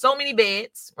you have so many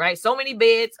beds, right? So many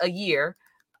beds a year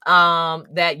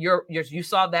that you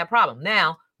solve that problem.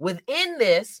 Now, within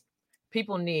this,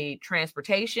 people need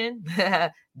transportation.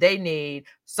 They need,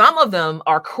 some of them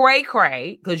are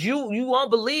cray, because you won't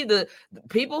believe the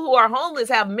people who are homeless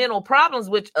have mental problems,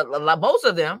 which most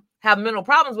of them have mental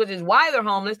problems, which is why they're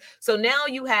homeless. So now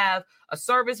you have a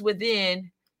service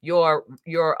within your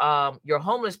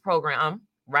homeless program,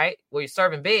 right? Where you're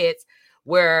serving beds,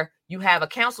 where you have a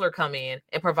counselor come in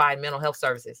and provide mental health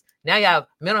services. Now you have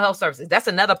mental health services. That's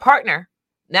another partner.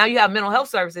 Now you have mental health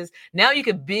services. Now you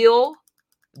can bill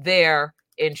their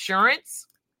insurance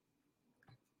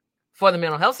for the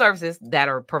mental health services that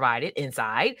are provided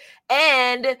inside,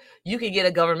 and you can get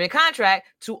a government contract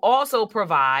to also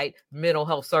provide mental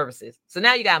health services. So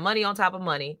now you got money on top of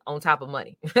money on top of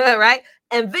money, right?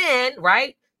 And then,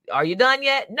 right, are you done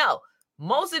yet? No.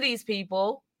 Most of these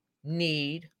people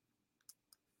need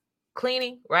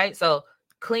cleaning, right? So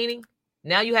cleaning.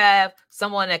 Now you have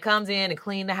someone that comes in and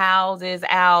clean the houses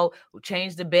out,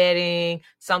 change the bedding,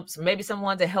 maybe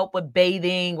someone to help with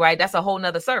bathing, right? That's a whole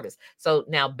nother service. So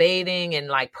now bathing and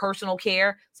like personal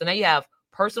care. So now you have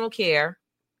personal care,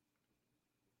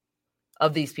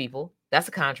 of these people. That's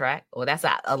a contract, or that's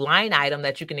a line item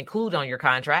that you can include on your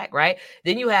contract, right?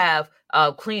 Then you have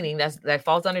cleaning, that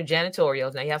falls under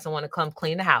janitorial. Now you have someone to come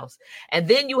clean the house. And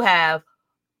then you have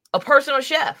a personal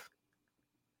chef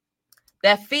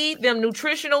that feed them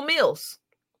nutritional meals,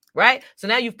 right? So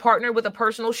now you've partnered with a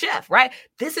personal chef, right?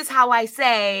 This is how I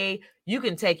say you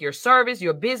can take your service,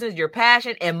 your business, your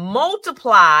passion, and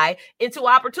multiply into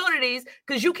opportunities,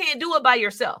 because you can't do it by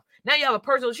yourself. Now you have a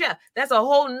personal chef. That's a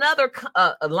whole nother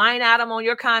line item on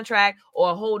your contract, or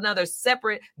a whole nother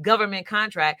separate government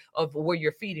contract of where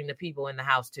you're feeding the people in the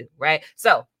house too, right?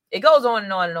 So it goes on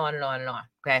and on and on and on and on,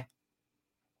 okay?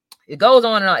 It goes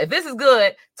on and on. If this is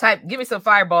good, give me some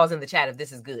fireballs in the chat if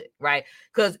this is good, right?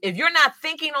 Because if you're not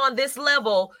thinking on this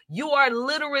level, you are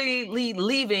literally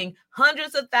leaving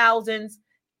hundreds of thousands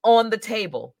on the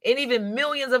table, and even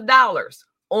millions of dollars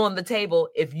on the table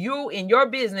if you in your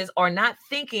business are not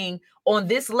thinking on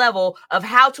this level of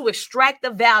how to extract the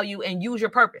value and use your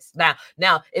purpose.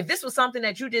 Now, if this was something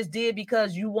that you just did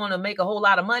because you want to make a whole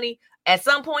lot of money, at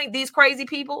some point, these crazy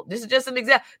people, this is just an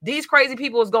example, these crazy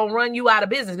people is going to run you out of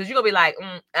business, because you're going to be like,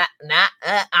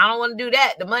 I don't want to do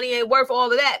that. The money ain't worth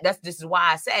all of that. This is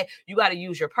why I say you got to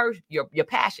use your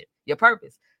passion, your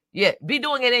purpose. Yeah, be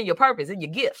doing it in your purpose, in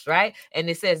your gifts, right? And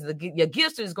it says your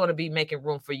gifts is going to be making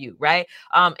room for you, right?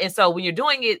 And so when you're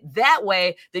doing it that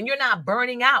way, then you're not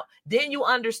burning out. Then you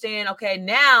understand, okay,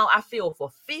 now I feel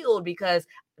fulfilled because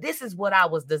this is what I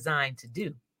was designed to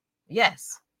do.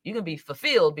 Yes, you can be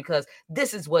fulfilled because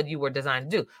this is what you were designed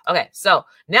to do. Okay, so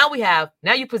now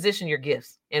you position your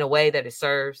gifts in a way that it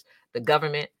serves the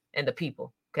government and the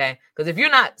people, okay? Because if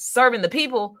you're not serving the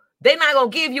people, they're not going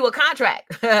to give you a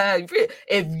contract.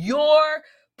 If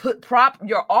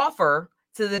your offer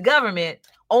to the government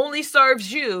only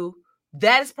serves you,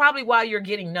 that is probably why you're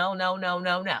getting no.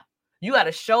 You got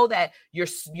to show that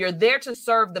you're there to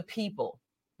serve the people.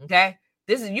 Okay?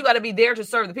 You got to be there to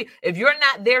serve the people. If you're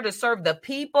not there to serve the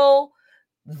people,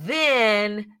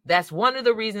 then that's one of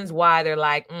the reasons why they're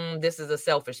like, this is a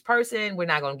selfish person. We're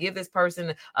not going to give this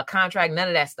person a contract, none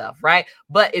of that stuff, right?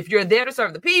 But if you're there to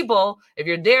serve the people, if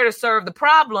you're there to serve the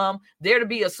problem, there to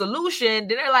be a solution,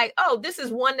 then they're like, oh, this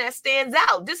is one that stands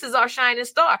out. This is our shining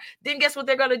star. Then guess what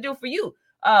they're going to do for you?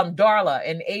 Darla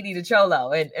and Adi the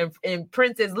Cholo and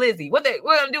Princess Lizzie, what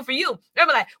we're going to do for you? They're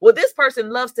like, well, this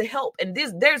person loves to help. And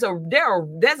there's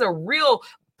a real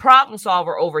problem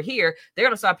solver over here. They're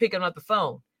going to start picking up the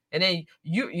phone. And then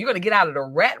you're going to get out of the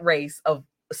rat race of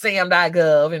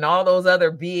SAM.gov and all those other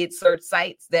bid search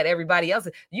sites that everybody else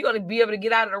is. You're going to be able to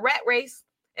get out of the rat race,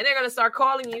 and they're going to start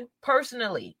calling you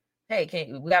personally. Hey,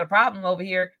 we got a problem over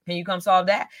here. Can you come solve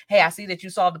that? Hey, I see that you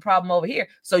solved the problem over here.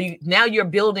 So now you're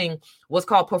building what's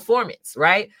called performance,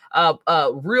 right?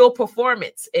 Real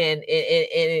performance, and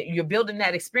you're building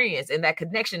that experience and that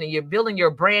connection, and you're building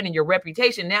your brand and your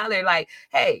reputation. Now they're like,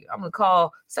 hey, I'm going to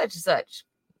call such and such.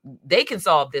 They can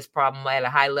solve this problem at a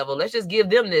high level. Let's just give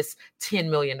them this $10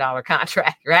 million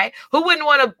contract, right? Who wouldn't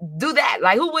want to do that?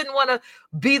 Like, who wouldn't want to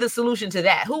be the solution to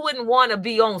that? Who wouldn't want to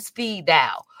be on speed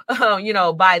dial?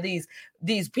 By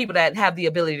these people that have the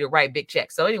ability to write big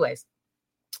checks. So anyways,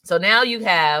 so now you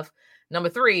have number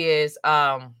 3 is,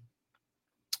 let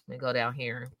me go down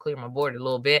here and clear my board a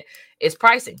little bit. It's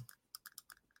pricing.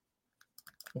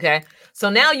 Okay. So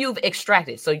now you've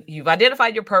extracted. So you've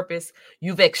identified your purpose.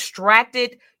 You've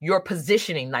extracted your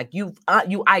positioning. Like you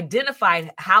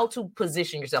identified how to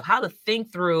position yourself, how to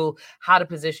think through how to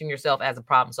position yourself as a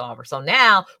problem solver. So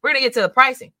now we're going to get to the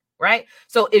pricing. Right.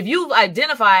 So if you've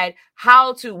identified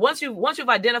once you've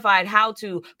identified how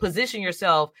to position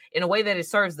yourself in a way that it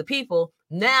serves the people,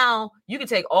 now you can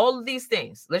take all of these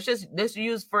things. Let's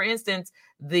use, for instance,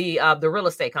 the real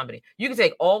estate company. You can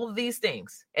take all of these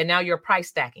things, and now you're price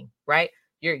stacking, right?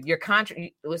 Your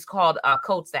contract, it's called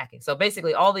code stacking. So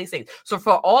basically all these things. So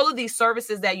for all of these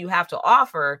services that you have to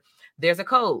offer, there's a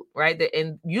code, right?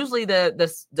 And usually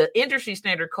the industry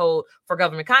standard code for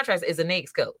government contracts is a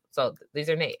NAICS code. So these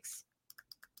are NAICS.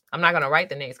 I'm not going to write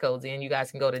the NAICS codes in. You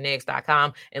guys can go to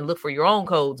NAICS.com and look for your own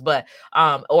codes. But,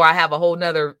 or I have a whole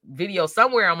nother video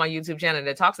somewhere on my YouTube channel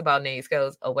that talks about NAICS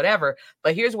codes or whatever.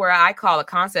 But here's where I call a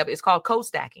concept. It's called code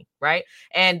stacking, right?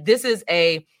 And this is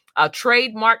a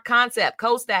trademark concept,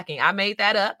 code stacking. I made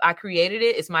that up. I created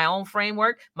it. It's my own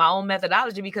framework, my own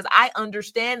methodology, because I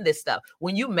understand this stuff.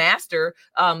 When you master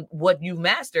what you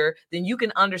master, then you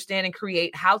can understand and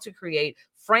create how to create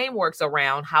frameworks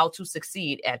around how to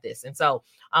succeed at this. And so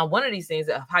one of these things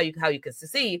of how you can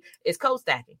succeed is code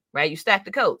stacking, right? You stack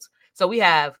the codes. So we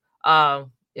have,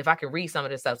 if I can read some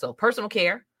of this stuff. So personal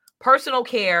care,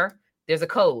 there's a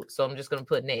code. So I'm just going to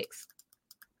put NAICS.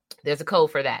 There's a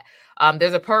code for that.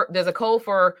 There's a code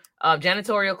for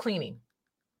janitorial cleaning.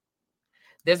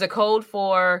 There's a code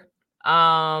for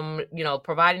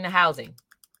providing the housing,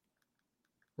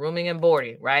 rooming and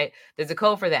boarding, right? There's a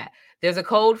code for that. There's a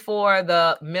code for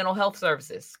the mental health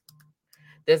services.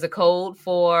 There's a code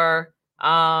for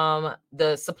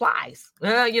the supplies,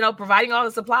 providing all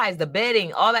the supplies, the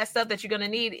bedding, all that stuff that you're going to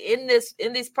need in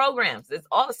these programs. It's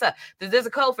all the stuff. There's a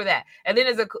code for that. And then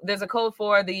there's a code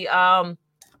for the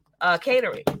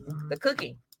catering, the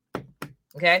cooking.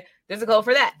 Okay. There's a code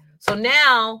for that. So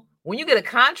now when you get a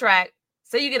contract,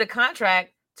 say you get a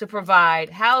contract to provide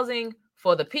housing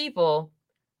for the people,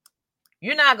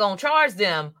 you're not going to charge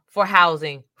them for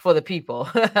housing for the people.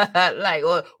 Like,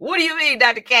 well, what do you mean,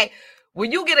 Dr. K?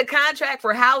 When you get a contract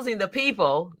for housing the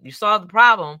people, you solve the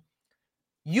problem.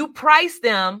 You price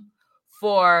them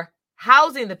for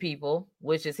housing the people,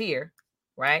 which is here,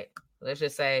 right? Let's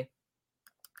just say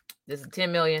this is $10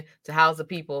 million to house the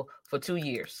people for 2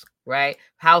 years, right?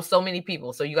 House so many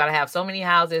people. So you got to have so many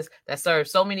houses that serve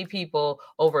so many people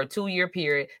over a 2-year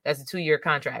period. That's a 2-year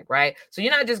contract, right? So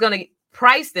you're not just going to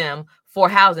price them for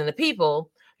housing the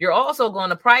people. You're also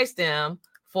going to price them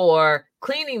for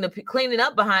cleaning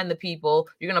up behind the people.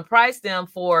 You're going to price them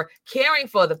for caring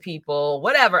for the people,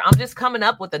 whatever. I'm just coming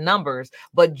up with the numbers,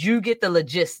 but you get the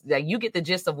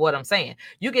gist of what I'm saying.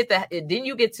 Then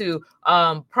you get to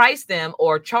price them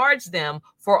or charge them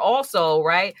for also,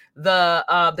 right,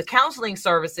 the counseling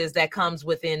services that comes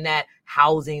within that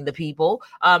housing the people.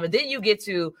 And then you're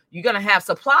going to have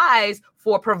supplies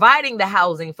for providing the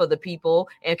housing for the people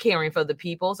and caring for the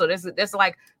people. So that's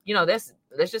like,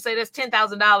 let's just say that's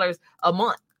 $10,000 a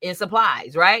month in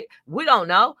supplies, right? We don't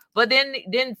know. But then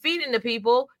feeding the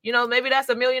people, maybe that's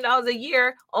 $1 million a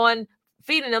year on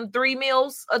feeding them 3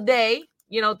 meals a day,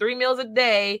 3 meals a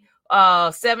day,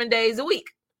 7 days a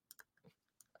week.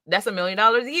 That's $1 million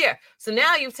a year. So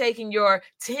now you've taken your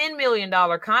 $10 million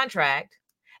contract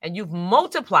and you've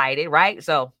multiplied it, right?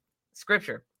 So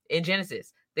scripture in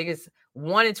Genesis, I think it's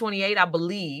 1:28, I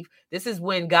believe. This is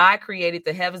when God created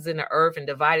the heavens and the earth and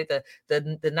divided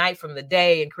the night from the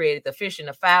day and created the fish and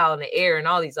the fowl and the air and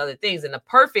all these other things. And the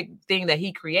perfect thing that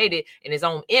he created in his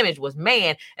own image was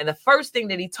man. And the first thing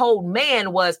that he told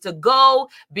man was to go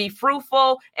be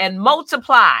fruitful and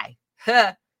multiply.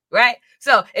 Right?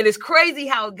 So it is crazy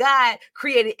how God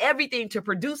created everything to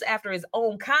produce after his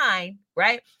own kind,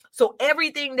 right? So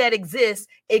everything that exists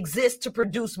to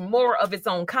produce more of its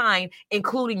own kind,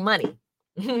 including money.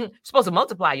 You're supposed to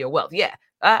multiply your wealth. Yeah.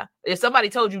 If somebody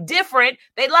told you different,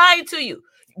 they lied to you.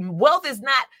 Wealth is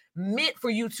not meant for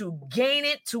you to gain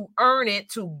it, to earn it,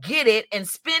 to get it and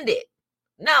spend it.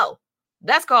 No,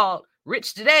 that's called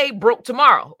rich today, broke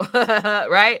tomorrow,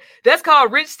 right? That's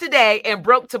called rich today and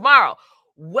broke tomorrow.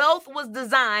 Wealth was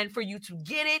designed for you to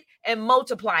get it and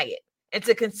multiply it and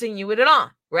to continue it on,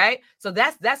 right? So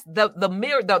that's the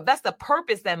mirror. That's the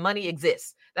purpose that money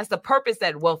exists. That's the purpose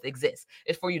that wealth exists.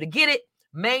 It's for you to get it,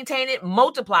 maintain it,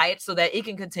 multiply it so that it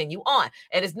can continue on.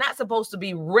 And it's not supposed to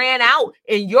be ran out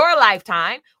in your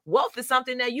lifetime. Wealth is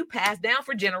something that you pass down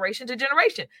for generation to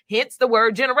generation. Hence the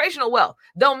word generational wealth.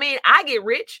 Don't mean I get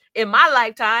rich in my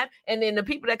lifetime and then the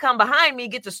people that come behind me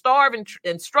get to starve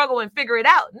and struggle and figure it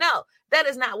out. No, that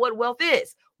is not what wealth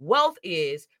is. Wealth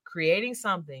is creating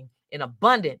something in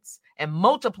abundance and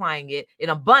multiplying it in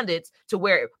abundance to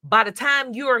where by the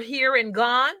time you are here and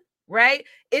gone, right,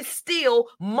 it's still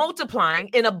multiplying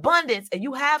in abundance and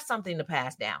you have something to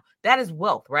pass down. That is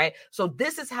wealth, right? So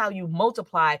this is how you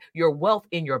multiply your wealth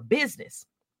in your business.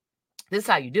 This is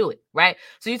how you do it, right?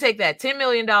 So you take that $10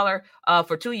 million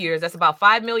for 2 years. That's about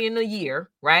 $5 million a year,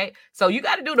 right? So you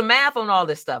got to do the math on all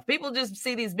this stuff. People just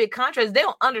see these big contracts. They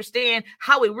don't understand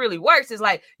how it really works. It's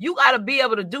like, you got to be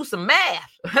able to do some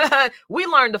math. We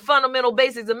learned the fundamental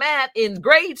basics of math in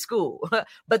grade school,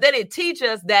 but then it teaches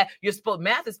us that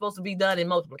math is supposed to be done in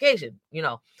multiplication.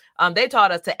 They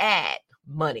taught us to add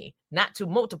money, not to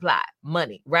multiply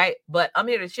money, right? But I'm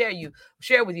here to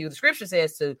share with you. The scripture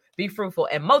says to be fruitful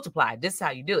and multiply. This is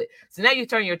how you do it. So now you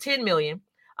turn your 10 million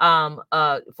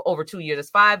over 2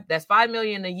 years. That's 5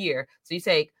 million a year. So you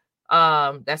take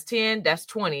that's 10, that's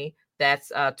 20,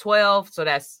 that's 12. So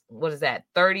that's, what is that?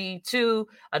 32,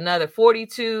 another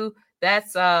 42.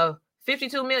 That's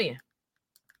 52 million.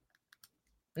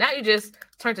 Now you just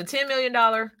turned a $10 million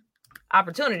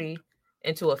opportunity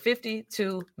into a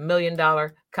 $52 million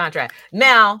contract.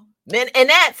 Now,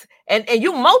 and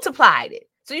you multiplied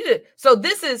it. So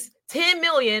this is 10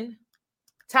 million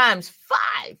times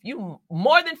 5. You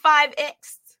more than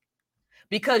 5x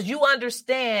because you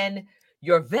understand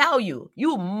your value.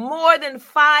 You more than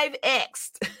 5x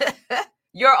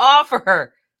your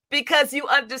offer. because you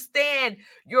understand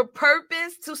your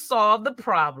purpose to solve the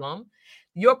problem,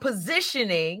 your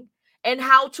positioning, and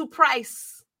how to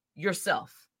price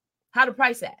yourself. How to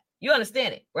price that. You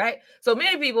understand it, right? So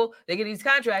many people, they get these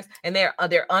contracts and they're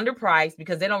underpriced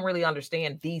because they don't really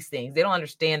understand these things. They don't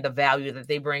understand the value that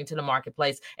they bring to the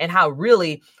marketplace and how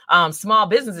really small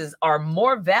businesses are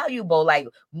more valuable. Like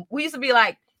we used to be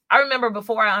like, I remember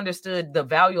before I understood the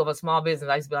value of a small business,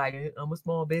 I used to be like, I'm a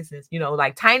small business,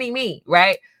 like tiny me,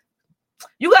 right?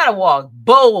 You got to walk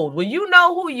bold. When you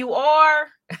know who you are,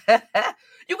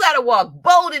 you got to walk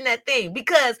bold in that thing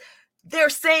because they're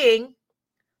saying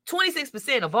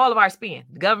 26% of all of our spend.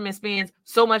 The government spends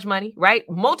so much money, right?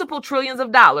 Multiple trillions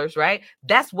of dollars, right?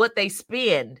 That's what they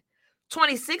spend.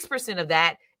 26% of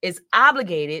that is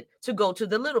obligated to go to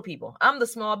the little people. I'm the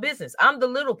small business. I'm the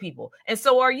little people. And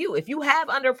so are you. If you have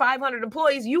under 500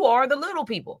 employees, you are the little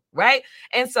people, right?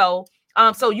 And so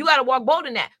you got to walk bold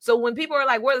in that. So when people are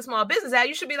like, where the small business at?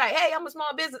 You should be like, hey, I'm a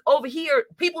small business over here.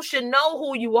 People should know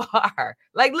who you are.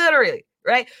 Like literally.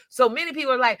 Right. So many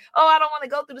people are like, oh, I don't want to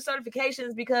go through the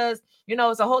certifications because,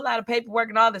 it's a whole lot of paperwork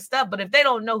and all this stuff. But if they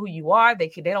don't know who you are, they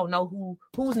don't know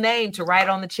whose name to write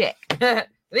on the check.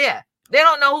 Yeah. They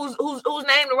don't know whose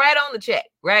name to write on the check.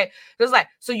 Right. It's like,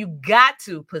 so you got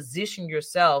to position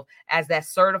yourself as that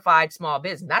certified small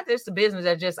business, not just a business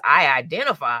that just I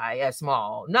identify as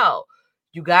small. No,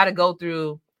 you got to go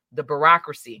through the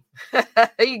bureaucracy.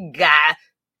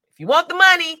 If you want the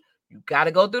money, you got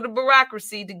to go through the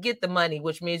bureaucracy to get the money,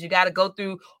 which means you got to go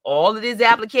through all of these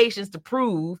applications to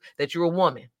prove that you're a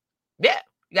woman. Yeah,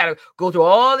 you got to go through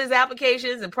all these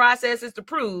applications and processes to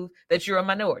prove that you're a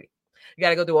minority. You got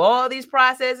to go through all these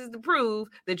processes to prove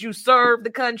that you serve the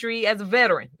country as a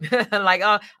veteran.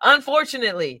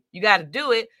 Unfortunately, you got to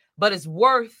do it, but it's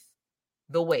worth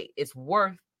the wait. It's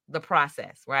worth the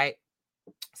process, right?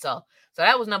 So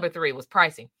that was number 3, was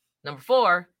pricing. Number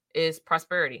 4 is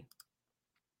prosperity.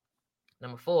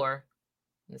 Number 4,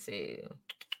 let's see.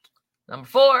 Number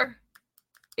 4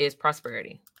 is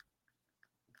prosperity.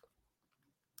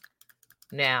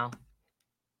 Now,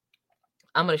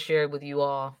 I'm going to share with you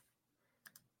all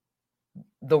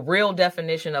the real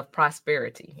definition of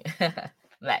prosperity.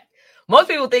 Like most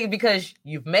people think because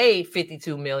you've made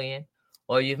 52 million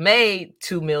or you've made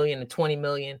 2 million or 20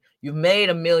 million, you've made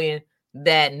 $1 million,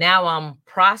 that now I'm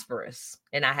prosperous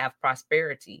and I have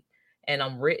prosperity and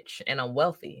I'm rich and I'm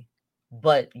wealthy.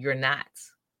 But you're not,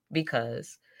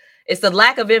 because it's the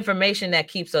lack of information that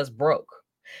keeps us broke.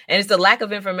 And it's the lack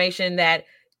of information that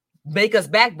make us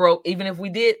back broke, even if we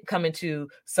did come into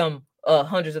some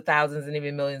hundreds of thousands and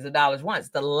even millions of dollars once.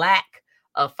 The lack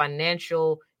of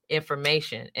financial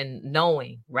information and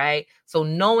knowing, right? So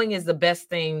knowing is the best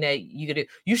thing that you could do.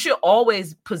 You should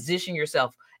always position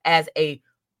yourself as a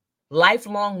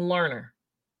lifelong learner,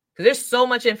 because there's so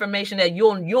much information that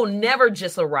you'll never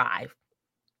just arrive.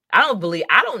 I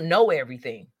don't know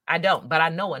everything. I don't, but I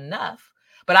know enough.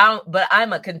 But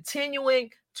I'm a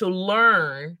continuing to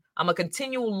learn. I'm a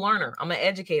continual learner. I'm an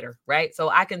educator, right? So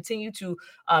I continue to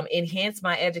enhance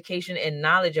my education and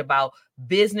knowledge about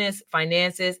business,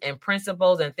 finances, and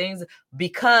principles and things,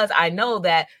 because I know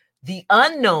that the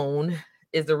unknown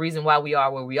is the reason why we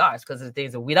are where we are. It's because of the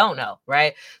things that we don't know,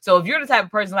 right? So if you're the type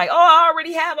of person like, oh, I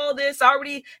already have all this, I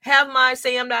already have my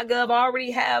sam.gov, I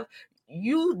already have,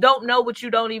 you don't know what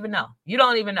you don't even know. You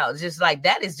don't even know. It's just like,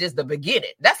 that is just the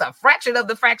beginning. That's a fraction of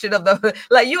the,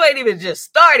 like you ain't even just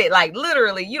started. Like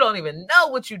literally, you don't even know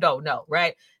what you don't know,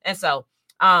 right? And so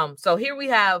here we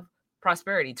have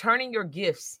prosperity, turning your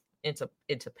gifts into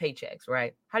paychecks,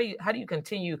 right? How do you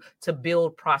continue to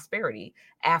build prosperity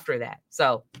after that?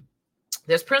 So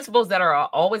there's principles that are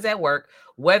always at work,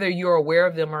 whether you're aware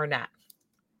of them or not.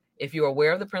 If you're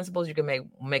aware of the principles, you can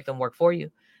make them work for you.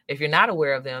 If you're not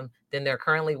aware of them, then they're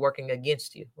currently working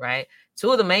against you, right?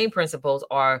 2 of the main principles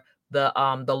are the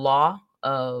law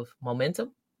of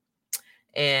momentum,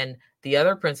 and the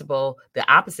other principle, the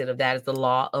opposite of that, is the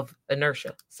law of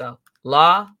inertia. So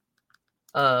law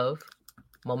of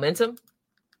momentum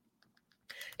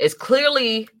is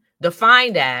clearly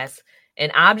defined as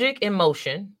an object in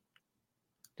motion.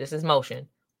 This is motion,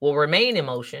 will remain in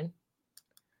motion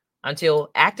until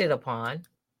acted upon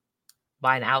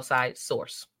by an outside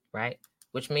source, right?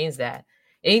 Which means that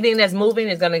anything that's moving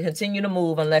is going to continue to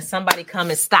move unless somebody come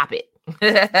and stop it.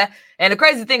 And the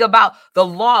crazy thing about the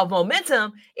law of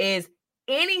momentum is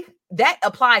that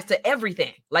applies to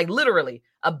everything. Like literally,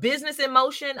 a business in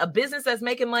motion, a business that's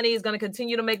making money is going to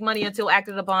continue to make money until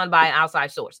acted upon by an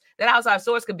outside source. That outside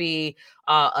source could be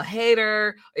a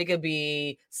hater. It could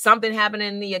be something happening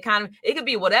in the economy. It could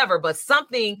be whatever, but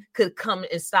something could come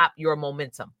and stop your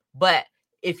momentum. But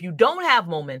if you don't have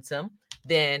momentum,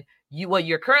 then what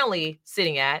you're currently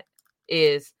sitting at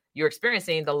is you're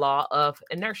experiencing the law of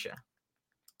inertia,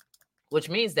 which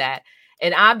means that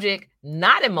an object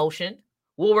not in motion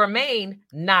will remain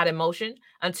not in motion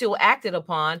until acted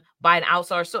upon by an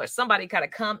outside source. Somebody kind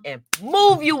of come and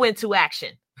move you into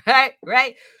action.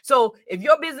 Right. So if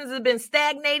your business has been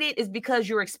stagnated, it's because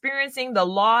you're experiencing the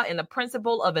law and the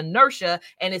principle of inertia,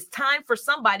 and it's time for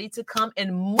somebody to come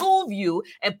and move you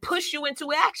and push you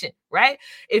into action. Right.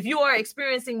 If you are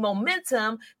experiencing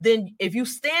momentum, then if you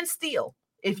stand still,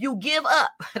 if you give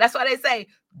up, that's why they say,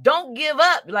 don't give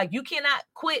up. Like, you cannot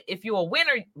quit. If you're a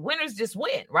winner, winners just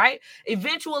win, right?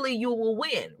 Eventually you will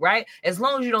win, right? As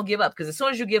long as you don't give up, because as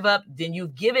soon as you give up, then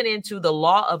you've given into the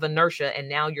law of inertia, and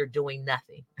now you're doing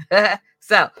nothing.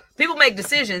 So people make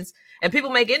decisions and people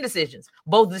make indecisions.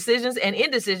 Both decisions and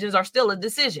indecisions are still a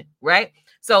decision, right?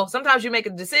 So sometimes you make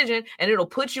a decision and it'll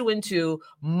put you into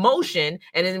motion.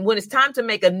 And then when it's time to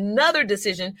make another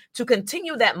decision to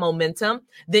continue that momentum,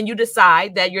 then you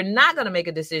decide that you're not going to make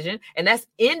a decision, and that's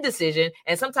indecision.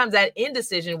 And sometimes that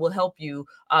indecision will help you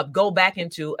go back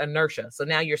into inertia. So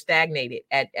now you're stagnated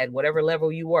at whatever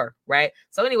level you were, right?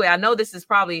 So anyway, I know this is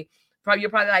probably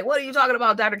you're probably like, what are you talking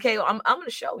about, Dr. K? I'm going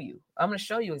to show you. I'm going to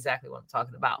show you exactly what I'm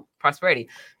talking about. Prosperity,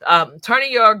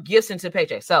 turning your gifts into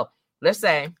paychecks. So let's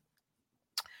say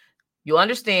you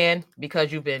understand,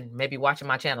 because you've been maybe watching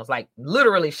my channels, like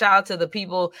literally shout out to the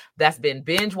people that's been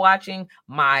binge watching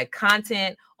my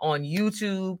content on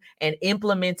YouTube and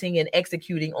implementing and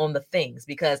executing on the things,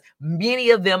 because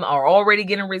many of them are already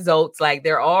getting results. Like,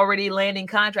 they're already landing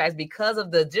contracts because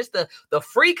of the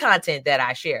free content that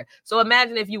I share. So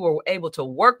imagine if you were able to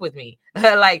work with me,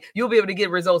 like, you'll be able to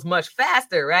get results much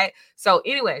faster, right? So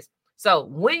anyways, so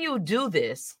when you do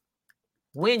this,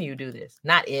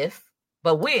 not if,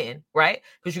 but when, right?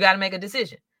 Because you got to make a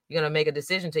decision. You're going to make a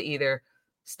decision to either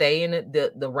stay in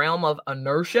the realm of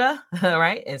inertia,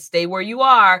 right, and stay where you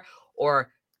are,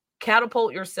 or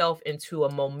catapult yourself into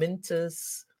a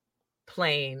momentous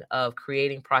plane of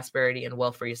creating prosperity and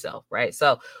wealth for yourself, right?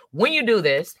 So when you do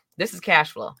this, this is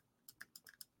cash flow.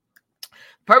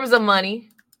 Purpose of money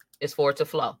is for it to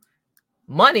flow.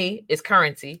 Money is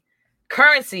currency.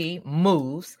 Currency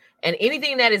moves, and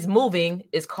anything that is moving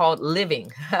is called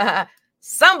living.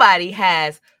 Somebody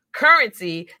has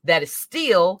currency that is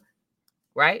still,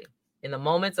 right, in the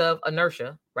moments of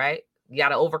inertia, right? You got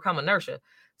to overcome inertia.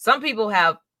 Some people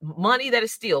have money that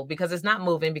is still because it's not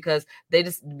moving, because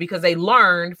they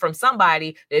learned from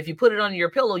somebody that if you put it under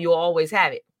your pillow, you'll always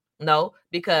have it. No,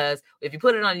 because if you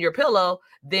put it on your pillow,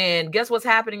 then guess what's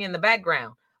happening in the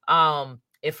background?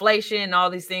 Inflation and all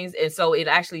these things. And so it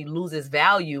actually loses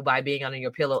value by being under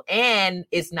your pillow, and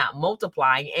it's not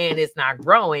multiplying and it's not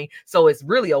growing. So it's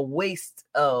really a waste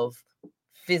of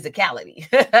physicality.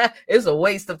 It's a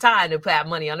waste of time to put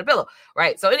money on the pillow.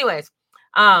 Right. So anyways,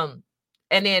 and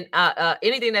then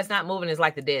anything that's not moving is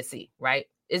like the Dead Sea, right?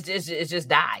 It just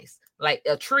dies. Like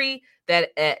a tree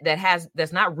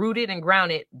that's not rooted and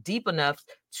grounded deep enough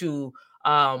to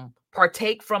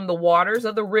partake from the waters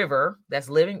of the river, that's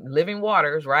living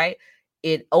waters, right?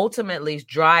 It ultimately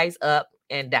dries up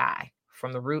and die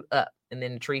from the root up, and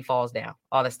then the tree falls down,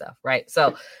 all that stuff, right?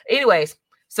 So anyways,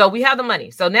 so we have the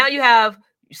money. So now you have,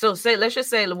 let's just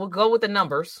say, we'll go with the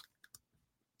numbers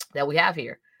that we have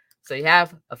here. So you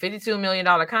have a $52 million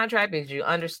contract because you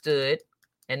understood,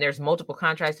 and there's multiple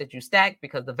contracts that you stack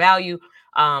because the value,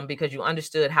 because you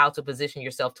understood how to position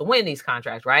yourself to win these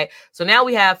contracts, right? So now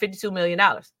we have $52 million.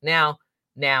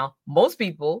 Now most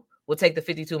people will take the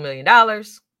 $52 million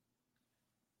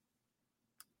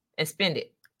and spend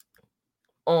it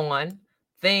on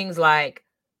things like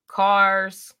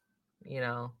cars,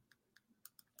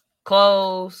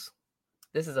 clothes.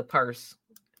 This is a purse.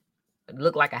 It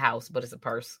looked like a house, but it's a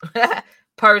purse.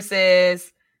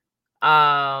 Purses,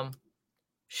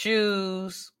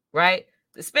 shoes, right?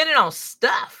 Spend it on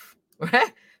stuff,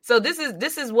 right? So this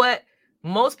is what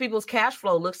most people's cash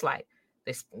flow looks like.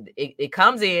 It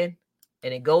comes in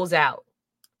and it goes out,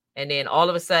 and then all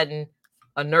of a sudden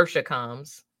inertia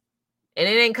comes, and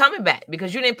it ain't coming back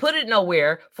because you didn't put it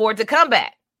nowhere for it to come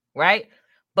back, right?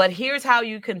 But here's how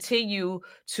you continue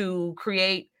to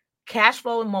create cash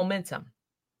flow and momentum,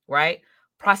 right?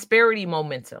 Prosperity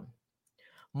momentum,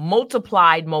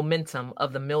 multiplied momentum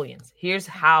of the millions. Here's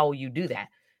how you do that.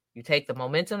 You take the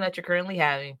momentum that you're currently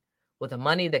having with the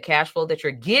money, the cash flow that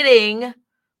you're getting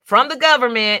from the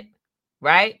government,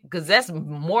 right? Because that's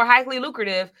more highly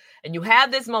lucrative. And you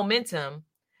have this momentum,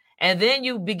 and then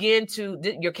you begin to,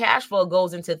 your cash flow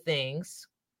goes into things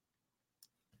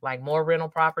like more rental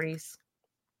properties,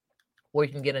 where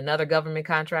you can get another government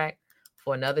contract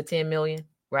for another 10 million,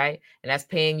 right? And that's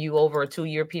paying you over a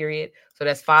 2-year period. So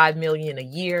that's $5 million a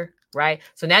year, right?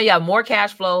 So now you have more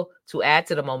cash flow to add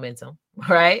to the momentum,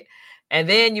 right? And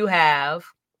then you have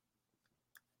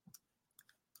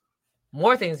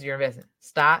more things you're investing.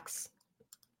 Stocks,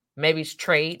 maybe it's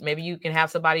trade. Maybe you can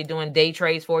have somebody doing day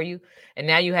trades for you. And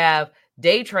now you have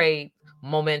day trade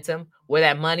momentum where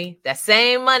that money, that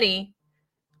same money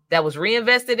that was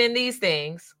reinvested in these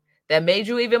things that made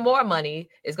you even more money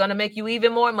is going to make you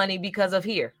even more money because of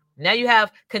here. Now you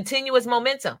have continuous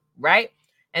momentum, right?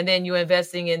 And then you're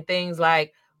investing in things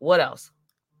like what else?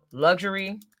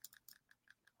 Luxury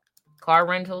car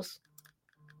rentals.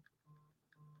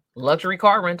 Luxury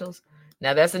car rentals.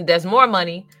 Now that's more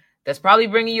money. That's probably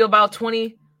bringing you about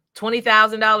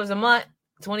 $20,000 a month,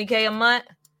 $20K a month.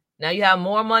 Now you have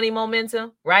more money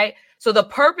momentum, right? So the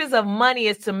purpose of money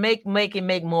is to make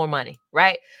more money,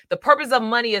 right? The purpose of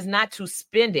money is not to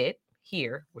spend it.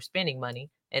 Here, we're spending money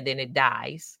and then it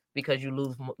dies because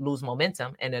you lose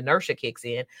momentum and inertia kicks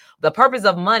in. The purpose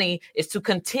of money is to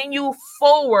continue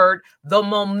forward the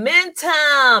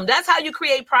momentum. That's how you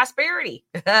create prosperity,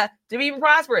 to be even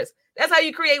prosperous. That's how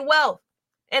you create wealth.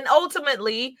 And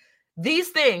ultimately, these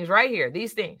things right here,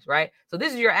 these things, right? So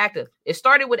this is your active. It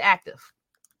started with active.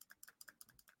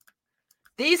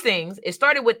 These things, it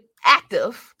started with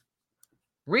active,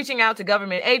 reaching out to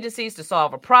government agencies to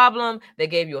solve a problem. They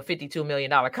gave you a $52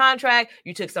 million contract.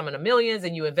 You took some of the millions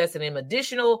and you invested in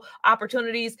additional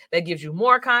opportunities that gives you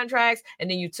more contracts. And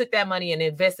then you took that money and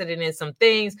invested it in some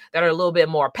things that are a little bit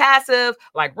more passive,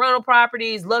 like rental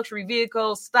properties, luxury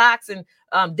vehicles, stocks, and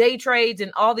day trades,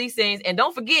 and all these things. And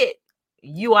don't forget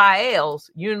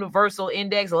UILs, Universal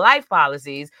Index Life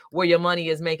Policies, where your money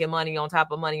is making money on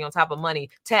top of money on top of money,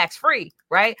 tax-free,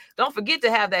 right? Don't forget to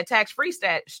have that tax-free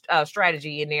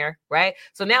strategy in there, right?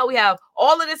 So now we have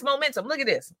all of this momentum. Look at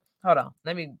this. Hold on.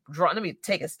 Let me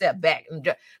take a step back. Look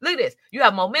at this. You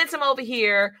have momentum over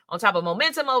here, on top of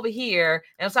momentum over here,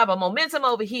 and on top of momentum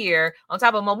over here, on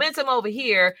top of momentum over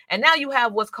here. And now you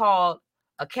have what's called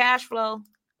a cash flow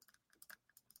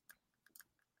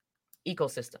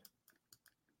ecosystem.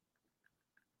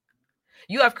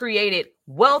 You have created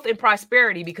wealth and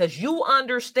prosperity because you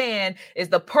understand is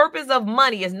the purpose of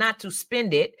money is not to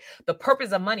spend it. The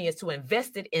purpose of money is to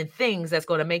invest it in things that's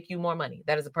going to make you more money.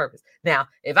 That is the purpose. Now,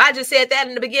 if I just said that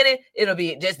in the beginning, it'll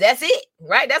be just, that's it,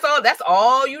 right? That's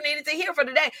all you needed to hear for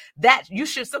today. That you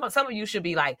should, some of you should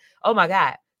be like, oh my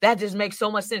God, that just makes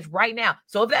so much sense right now.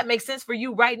 So if that makes sense for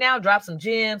you right now, drop some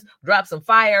gems, drop some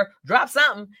fire, drop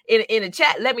something in the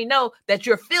chat. Let me know that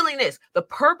you're feeling this. The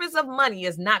purpose of money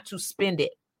is not to spend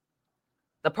it.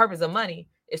 The purpose of money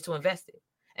is to invest it.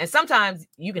 And sometimes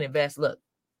you can invest. Look,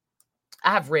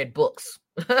 I have read books,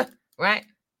 right?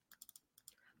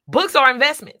 Books are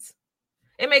investments.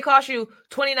 It may cost you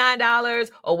 $29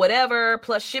 or whatever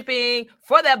plus shipping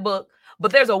for that book,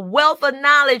 but there's a wealth of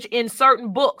knowledge in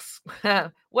certain books.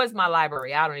 What's my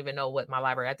library? I don't even know what my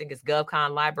library. I think it's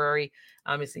GovCon library.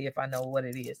 Let me see if I know what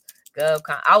it is.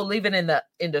 GovCon. I'll leave it in the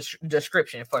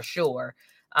description for sure.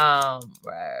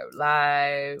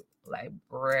 Library. I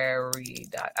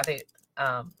think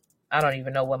I don't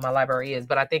even know what my library is,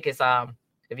 but I think it's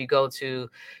if you go to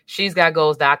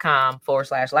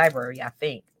shesgotgoals.com/library, I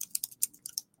think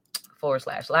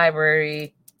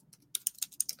 /library.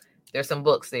 There's some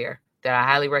books there that I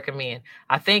highly recommend.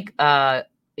 I think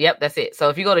yep, that's it. So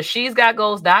if you go to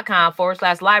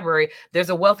shesgotgoals.com/library, there's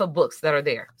a wealth of books that are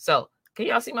there. So can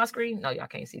y'all see my screen? No, y'all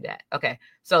can't see that. Okay.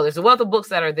 So there's a wealth of books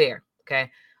that are there. Okay.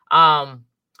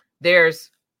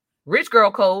 There's Rich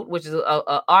Girl Code, which is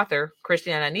a author,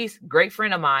 Christiane Annis, great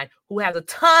friend of mine, who has a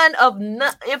ton of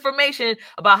information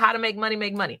about how to make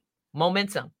money,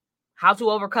 momentum, how to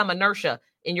overcome inertia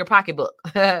in your pocketbook,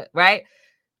 right?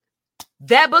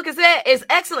 That book is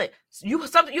excellent. You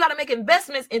got to make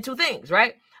investments into things,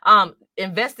 right?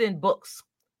 Invest in books,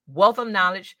 wealth of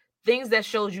knowledge, things that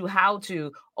shows you how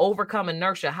to overcome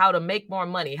inertia, how to make more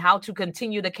money, how to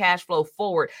continue the cash flow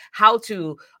forward, how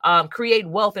to create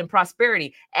wealth and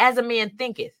prosperity. As a Man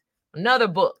Thinketh, another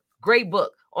book, great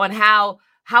book on how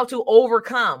to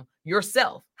overcome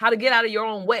yourself, how to get out of your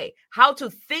own way, how to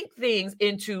think things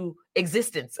into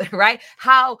existence, right?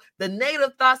 How the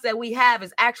negative thoughts that we have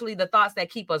is actually the thoughts that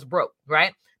keep us broke,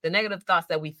 right? The negative thoughts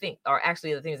that we think are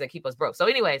actually the things that keep us broke. So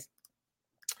anyways,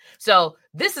 so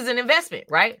this is an investment,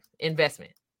 right?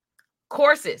 Investment.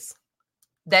 Courses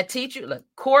that teach you, look,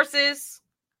 courses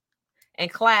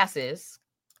and classes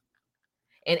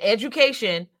and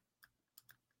education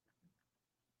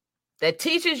that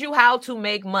teaches you how to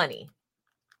make money.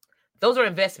 Those are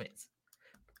investments.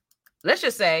 Let's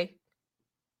just say,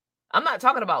 I'm not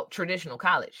talking about traditional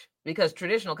college. because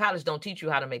traditional college don't teach you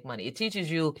how to make money. It teaches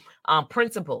you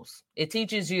principles. It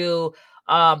teaches you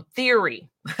theory.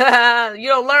 You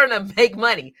don't learn to make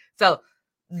money. So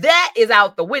that is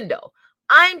out the window.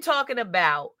 I'm talking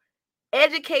about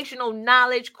educational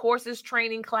knowledge courses,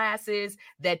 training classes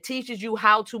that teaches you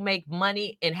how to make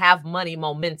money and have money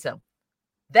momentum.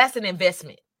 That's an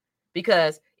investment,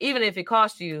 because even if it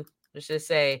costs you, let's just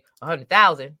say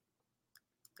 100,000,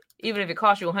 even if it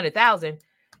costs you 100,000,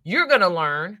 you're going to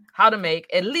learn how to make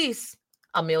at least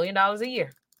 $1 million a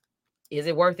year. Is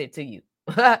it worth it to you?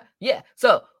 Yeah.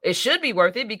 So it should be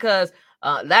worth it, because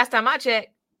last time I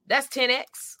checked, that's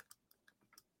 10x.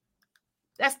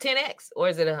 That's 10x, or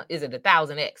is it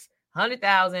 1,000x?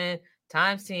 100,000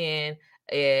 times 10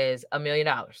 is $1 million.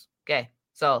 Okay.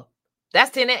 So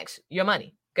that's 10x your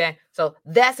money. Okay. So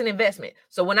that's an investment.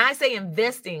 So when I say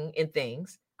investing in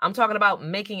things, I'm talking about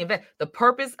making invest. The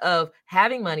purpose of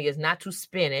having money is not to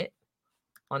spend it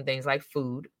on things like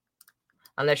food,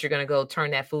 unless you're going to go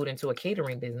turn that food into a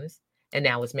catering business and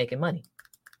now it's making money,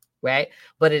 right?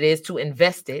 But it is to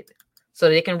invest it so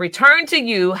that it can return to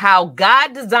you how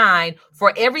God designed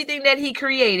for everything that he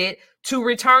created to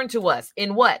return to us.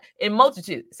 In what? In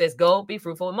multitude. It says, go, be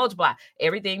fruitful, and multiply.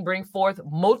 Everything bring forth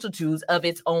multitudes of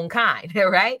its own kind,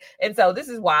 right? And so this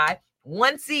is why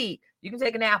one seed, you can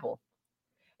take an apple,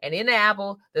 and in the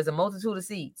apple, there's a multitude of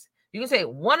seeds. You can take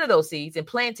one of those seeds and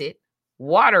plant it,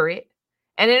 water it,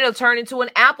 and then it'll turn into an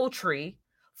apple tree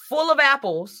full of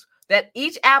apples, that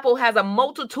each apple has a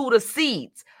multitude of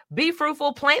seeds. Be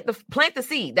fruitful, plant the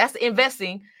seed. That's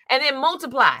investing, and then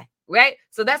multiply, right?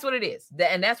 So that's what it is.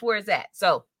 And that's where it's at.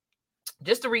 So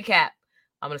just to recap,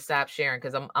 I'm going to stop sharing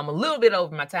because I'm a little bit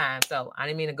over my time. So I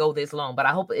didn't mean to go this long, but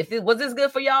I hope was this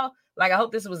good for y'all? Like, I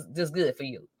hope this was just good for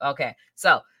you. Okay.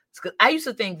 So I used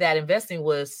to think that investing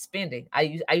was spending.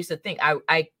 I used to think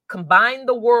I combined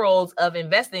the worlds of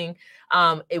investing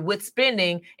with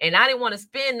spending, and I didn't want to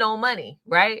spend no money,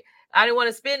 I didn't want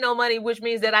to spend no money, which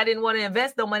means that I didn't want to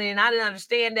invest no money. And I didn't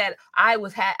understand that I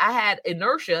had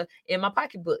inertia in my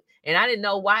pocketbook, and I didn't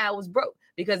know why I was broke,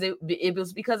 because it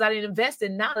was because I didn't invest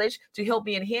in knowledge to help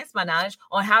me enhance my knowledge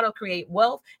on how to create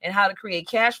wealth and how to create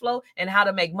cash flow and how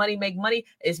to make money.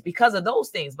 It's because of those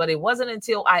things. But it wasn't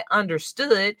until I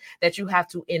understood that you have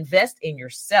to invest in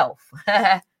yourself.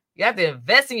 You have to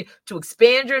invest in you to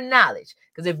expand your knowledge.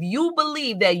 Because if you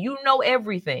believe that you know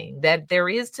everything that there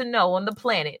is to know on the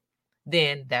planet,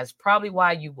 then that's probably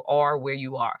why you are where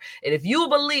you are. And if you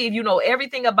believe you know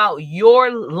everything about your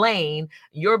lane,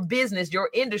 your business, your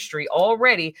industry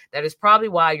already, that is probably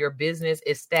why your business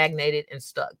is stagnated and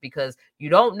stuck, because you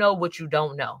don't know what you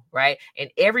don't know, right?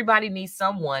 And everybody needs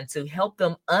someone to help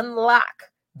them unlock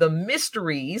the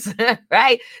mysteries,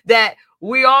 right, that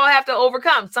we all have to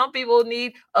overcome. Some people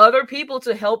need other people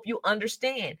to help you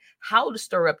understand how to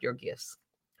stir up your gifts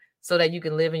so that you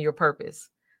can live in your purpose,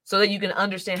 so that you can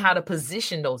understand how to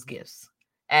position those gifts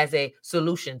as a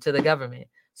solution to the government,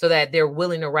 so that they're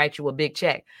willing to write you a big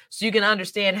check. So you can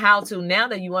understand how to, now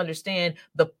that you understand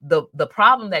the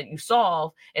problem that you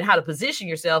solve and how to position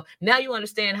yourself, now you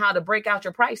understand how to break out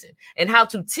your pricing and how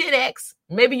to 10x.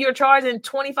 Maybe you're charging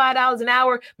 $25 an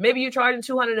hour. Maybe you're charging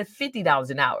 $250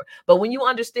 an hour. But when you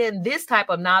understand this type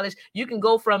of knowledge, you can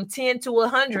go from 10 to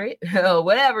 100,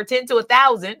 whatever, 10 to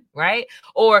 1,000, right?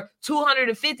 Or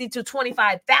 $250 to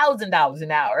 $25,000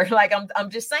 an hour. Like I'm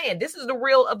just saying, this is the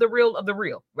real of the real of the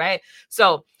real, right?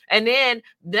 So, and then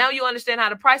now you understand how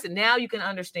to price it. Now you can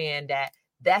understand that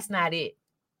that's not it,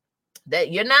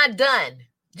 that you're not done.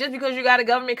 Just because you got a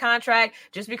government contract,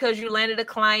 just because you landed a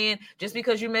client, just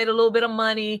because you made a little bit of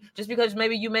money, just because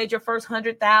maybe you made your first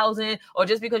 100,000, or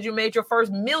just because you made your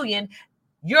first million,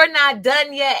 you're not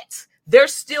done yet.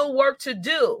 There's still work to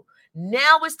do.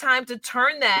 Now it's time to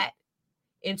turn that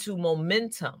into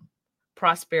momentum,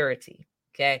 prosperity.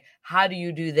 Okay. How do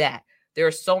you do that? There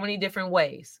are so many different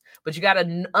ways, but you got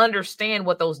to understand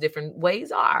what those different ways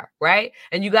are, right?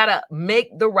 And you got to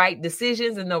make the right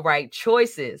decisions and the right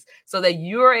choices so that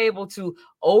you're able to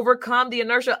overcome the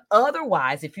inertia.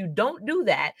 Otherwise, if you don't do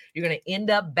that, you're going to end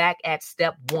up back at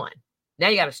step one. Now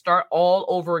you got to start all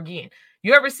over again.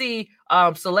 You ever see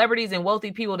celebrities and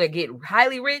wealthy people that get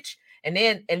highly rich and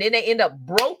then they end up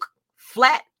broke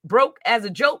as a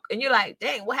joke? And you're like,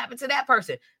 dang, what happened to that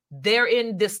person? They're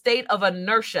in the state of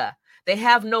inertia. They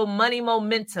have no money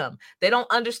momentum. They don't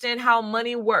understand how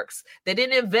money works. They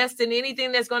didn't invest in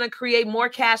anything that's going to create more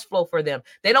cash flow for them.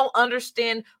 They don't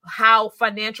understand how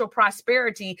financial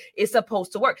prosperity is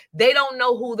supposed to work. They don't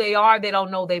know who they are. They don't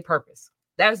know their purpose.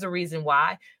 That's the reason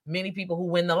why many people who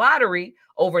win the lottery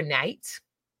overnight,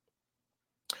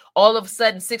 all of a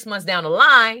sudden, 6 months down the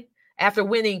line, after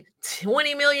winning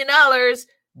 $20 million,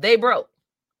 they broke.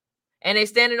 And they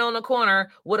standing on the corner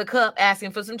with a cup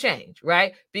asking for some change,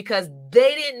 right? Because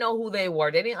they didn't know who they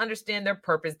were. They didn't understand their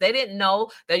purpose. They didn't know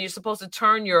that you're supposed to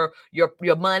turn your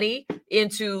money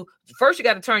into, first you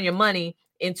got to turn your money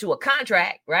into a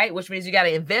contract, right? Which means you got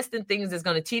to invest in things that's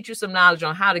going to teach you some knowledge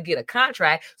on how to get a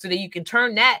contract so that you can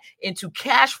turn that into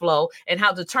cash flow and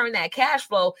how to turn that cash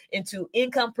flow into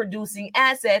income producing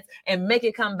assets and make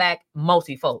it come back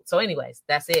multifold. So anyways,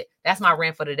 that's it. That's my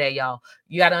rant for today, y'all.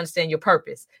 You got to understand your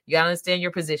purpose. You got to understand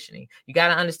your positioning. You got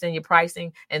to understand your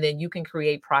pricing, and then you can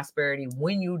create prosperity.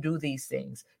 When you do these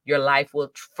things, your life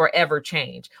will forever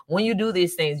change. When you do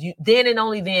these things, then and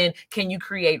only then can you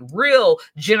create real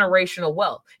generational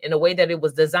wealth in a way that it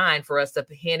was designed for us to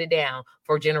hand it down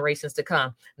for generations to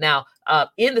come. Now,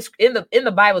 in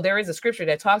the Bible, there is a scripture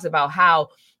that talks about how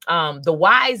the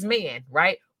wise man,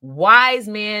 right? Wise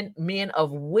men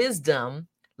of wisdom,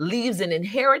 leaves an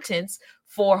inheritance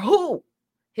for who?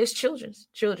 His children,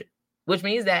 which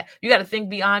means that you got to think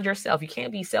beyond yourself. You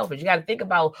can't be selfish. You got to think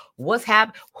about what's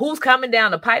happening, who's coming down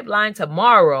the pipeline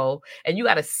tomorrow, and you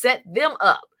got to set them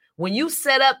up. When you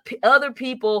set up other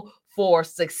people for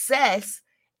success,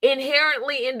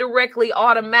 inherently, indirectly,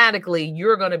 automatically,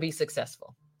 you're going to be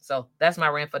successful. So that's my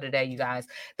rant for today, you guys.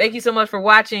 Thank you so much for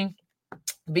watching.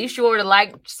 Be sure to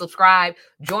like, subscribe,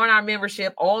 join our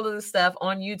membership, all of the stuff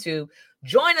on YouTube.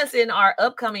 Join us in our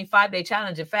upcoming 5-day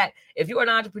challenge. In fact, if you're an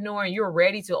entrepreneur and you're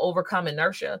ready to overcome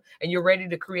inertia and you're ready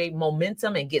to create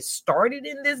momentum and get started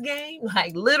in this game,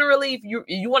 like literally, if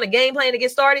you want a game plan to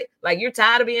get started, like you're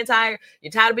tired of being tired,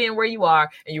 you're tired of being where you are,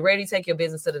 and you're ready to take your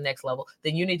business to the next level,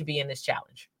 then you need to be in this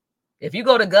challenge. If you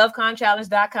go to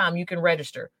govconchallenge.com, you can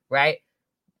register, right?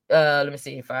 Let me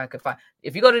see if I could find.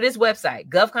 If you go to this website,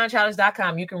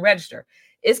 govconchallenge.com, you can register.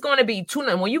 It's going to be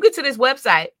 $2. When you get to this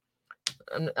website,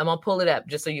 I'm going to pull it up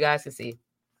just so you guys can see.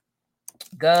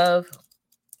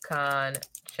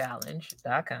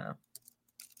 govconchallenge.com.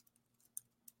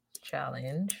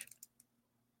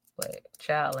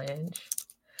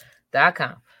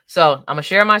 Challenge.com. So I'm going to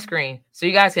share my screen so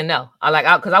you guys can know.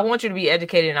 Because I want you to be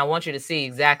educated and I want you to see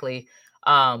exactly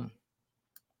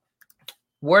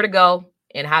where to go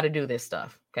and how to do this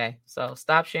stuff. Okay. So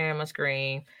stop sharing my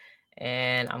screen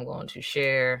and I'm going to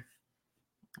share.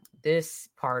 This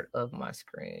part of my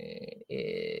screen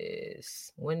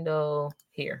is window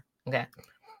here. Okay.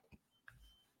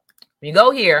 You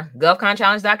go here,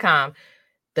 govconchallenge.com.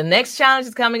 The next challenge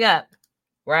is coming up,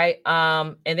 right?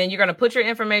 And then you're going to put your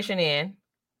information in.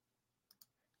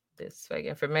 This fake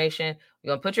information.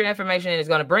 You're going to put your information in. It's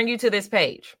going to bring you to this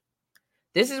page.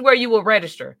 This is where you will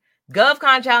register.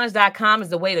 GovConChallenge.com is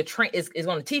the way to is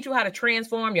going to teach you how to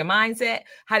transform your mindset,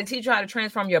 how to teach you how to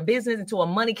transform your business into a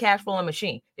money cash flowing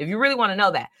machine. If you really want to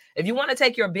know that, if you want to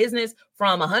take your business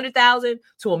from $100,000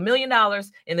 to $1 million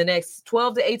in the next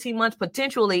 12 to 18 months,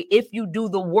 potentially, if you do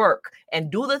the work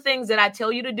and do the things that I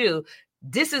tell you to do,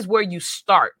 this is where you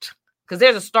start. Because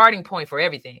there's a starting point for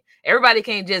everything. Everybody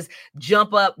can't just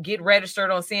jump up, get registered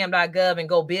on sam.gov and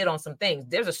go bid on some things.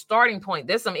 There's a starting point.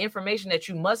 There's some information that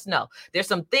you must know. There's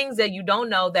some things that you don't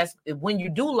know that's when you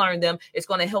do learn them, it's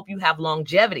going to help you have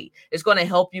longevity. It's going to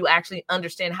help you actually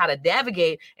understand how to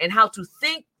navigate and how to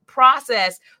think,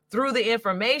 process through the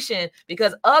information,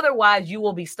 because otherwise you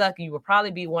will be stuck. You will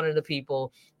probably be one of the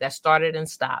people that started and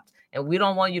stopped. And we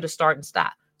don't want you to start and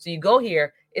stop. So you go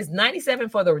here. It's $97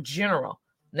 for the general.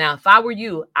 Now, if I were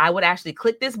you, I would actually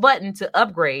click this button to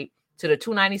upgrade to the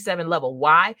 $297 level.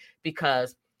 Why?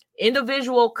 Because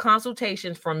individual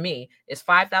consultations from me is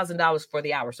 $5,000 for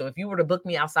the hour. So if you were to book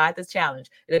me outside this challenge,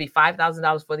 it'll be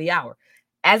 $5,000 for the hour.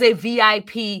 As a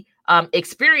VIP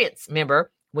experience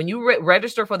member, when you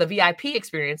register for the VIP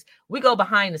experience, we go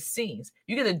behind the scenes.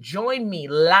 You get to join me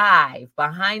live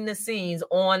behind the scenes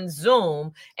on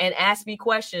Zoom and ask me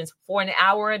questions for an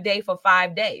hour a day for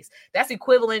 5 days. That's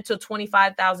equivalent to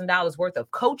 $25,000 worth of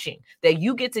coaching that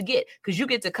you get because you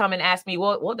get to come and ask me,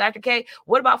 well, Dr. K,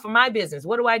 what about for my business?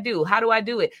 What do I do? How do I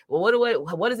do it? Well,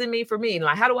 what does it mean for me?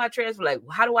 Like, how do I transfer? Like,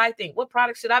 how do I think? What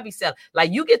products should I be selling?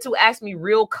 Like, you get to ask me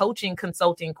real coaching,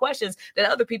 consulting questions that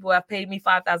other people have paid me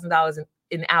 $5,000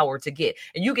 an hour to get.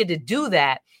 And you get to do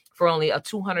that for only a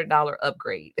 $200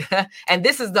 upgrade. And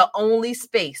this is the only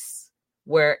space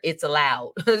where it's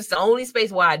allowed. It's the only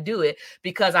space where I do it,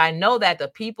 because I know that the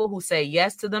people who say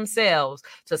yes to themselves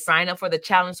to sign up for the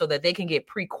challenge so that they can get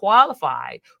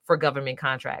pre-qualified for government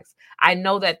contracts, I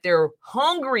know that they're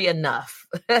hungry enough,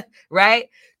 right,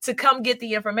 to come get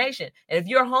the information. And if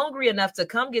you're hungry enough to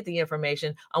come get the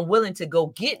information, I'm willing to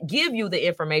go give you the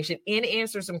information and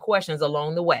answer some questions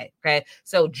along the way. Okay.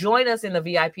 So join us in the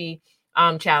VIP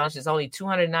challenge. It's only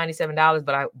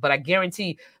 $297, but I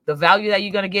guarantee the value that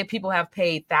you're going to get, people have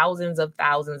paid thousands of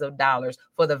dollars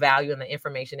for the value and the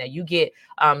information that you get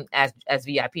as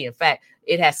VIP. In fact,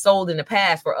 it has sold in the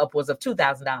past for upwards of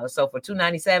 $2,000. So for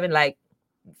 $297, like,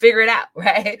 figure it out,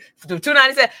 right? For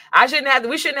 $297,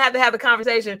 we shouldn't have to have the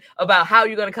conversation about how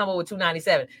you're going to come up with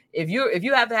 $297. If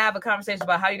you have to have a conversation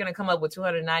about how you're going to come up with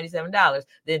 $297,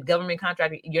 then government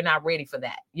contracting, you're not ready for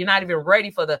that. You're not even ready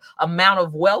for the amount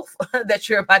of wealth that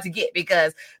you're about to get,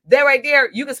 because there, right there,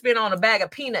 you can spend on a bag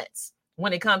of peanuts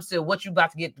when it comes to what you're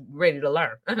about to get ready to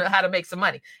learn, how to make some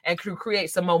money and create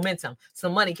some momentum,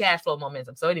 some money, cash flow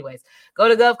momentum. So anyways, go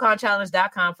to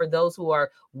govconchallenge.com for those who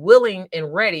are willing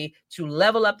and ready to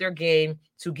level up their game,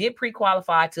 to get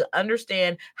pre-qualified, to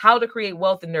understand how to create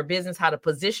wealth in their business, how to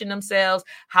position themselves,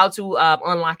 how to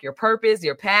unlock your purpose,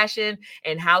 your passion,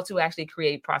 and how to actually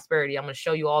create prosperity. I'm going to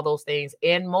show you all those things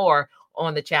and more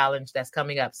on the challenge that's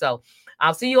coming up. So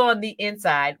I'll see you on the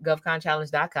inside,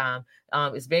 govconchallenge.com.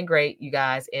 It's been great, you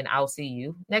guys, and I'll see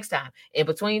you next time. In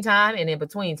between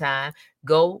time,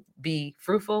 go be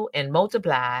fruitful and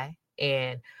multiply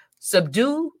and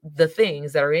subdue the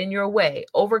things that are in your way,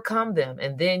 overcome them,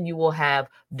 and then you will have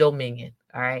dominion.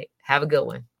 All right. Have a good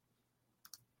one.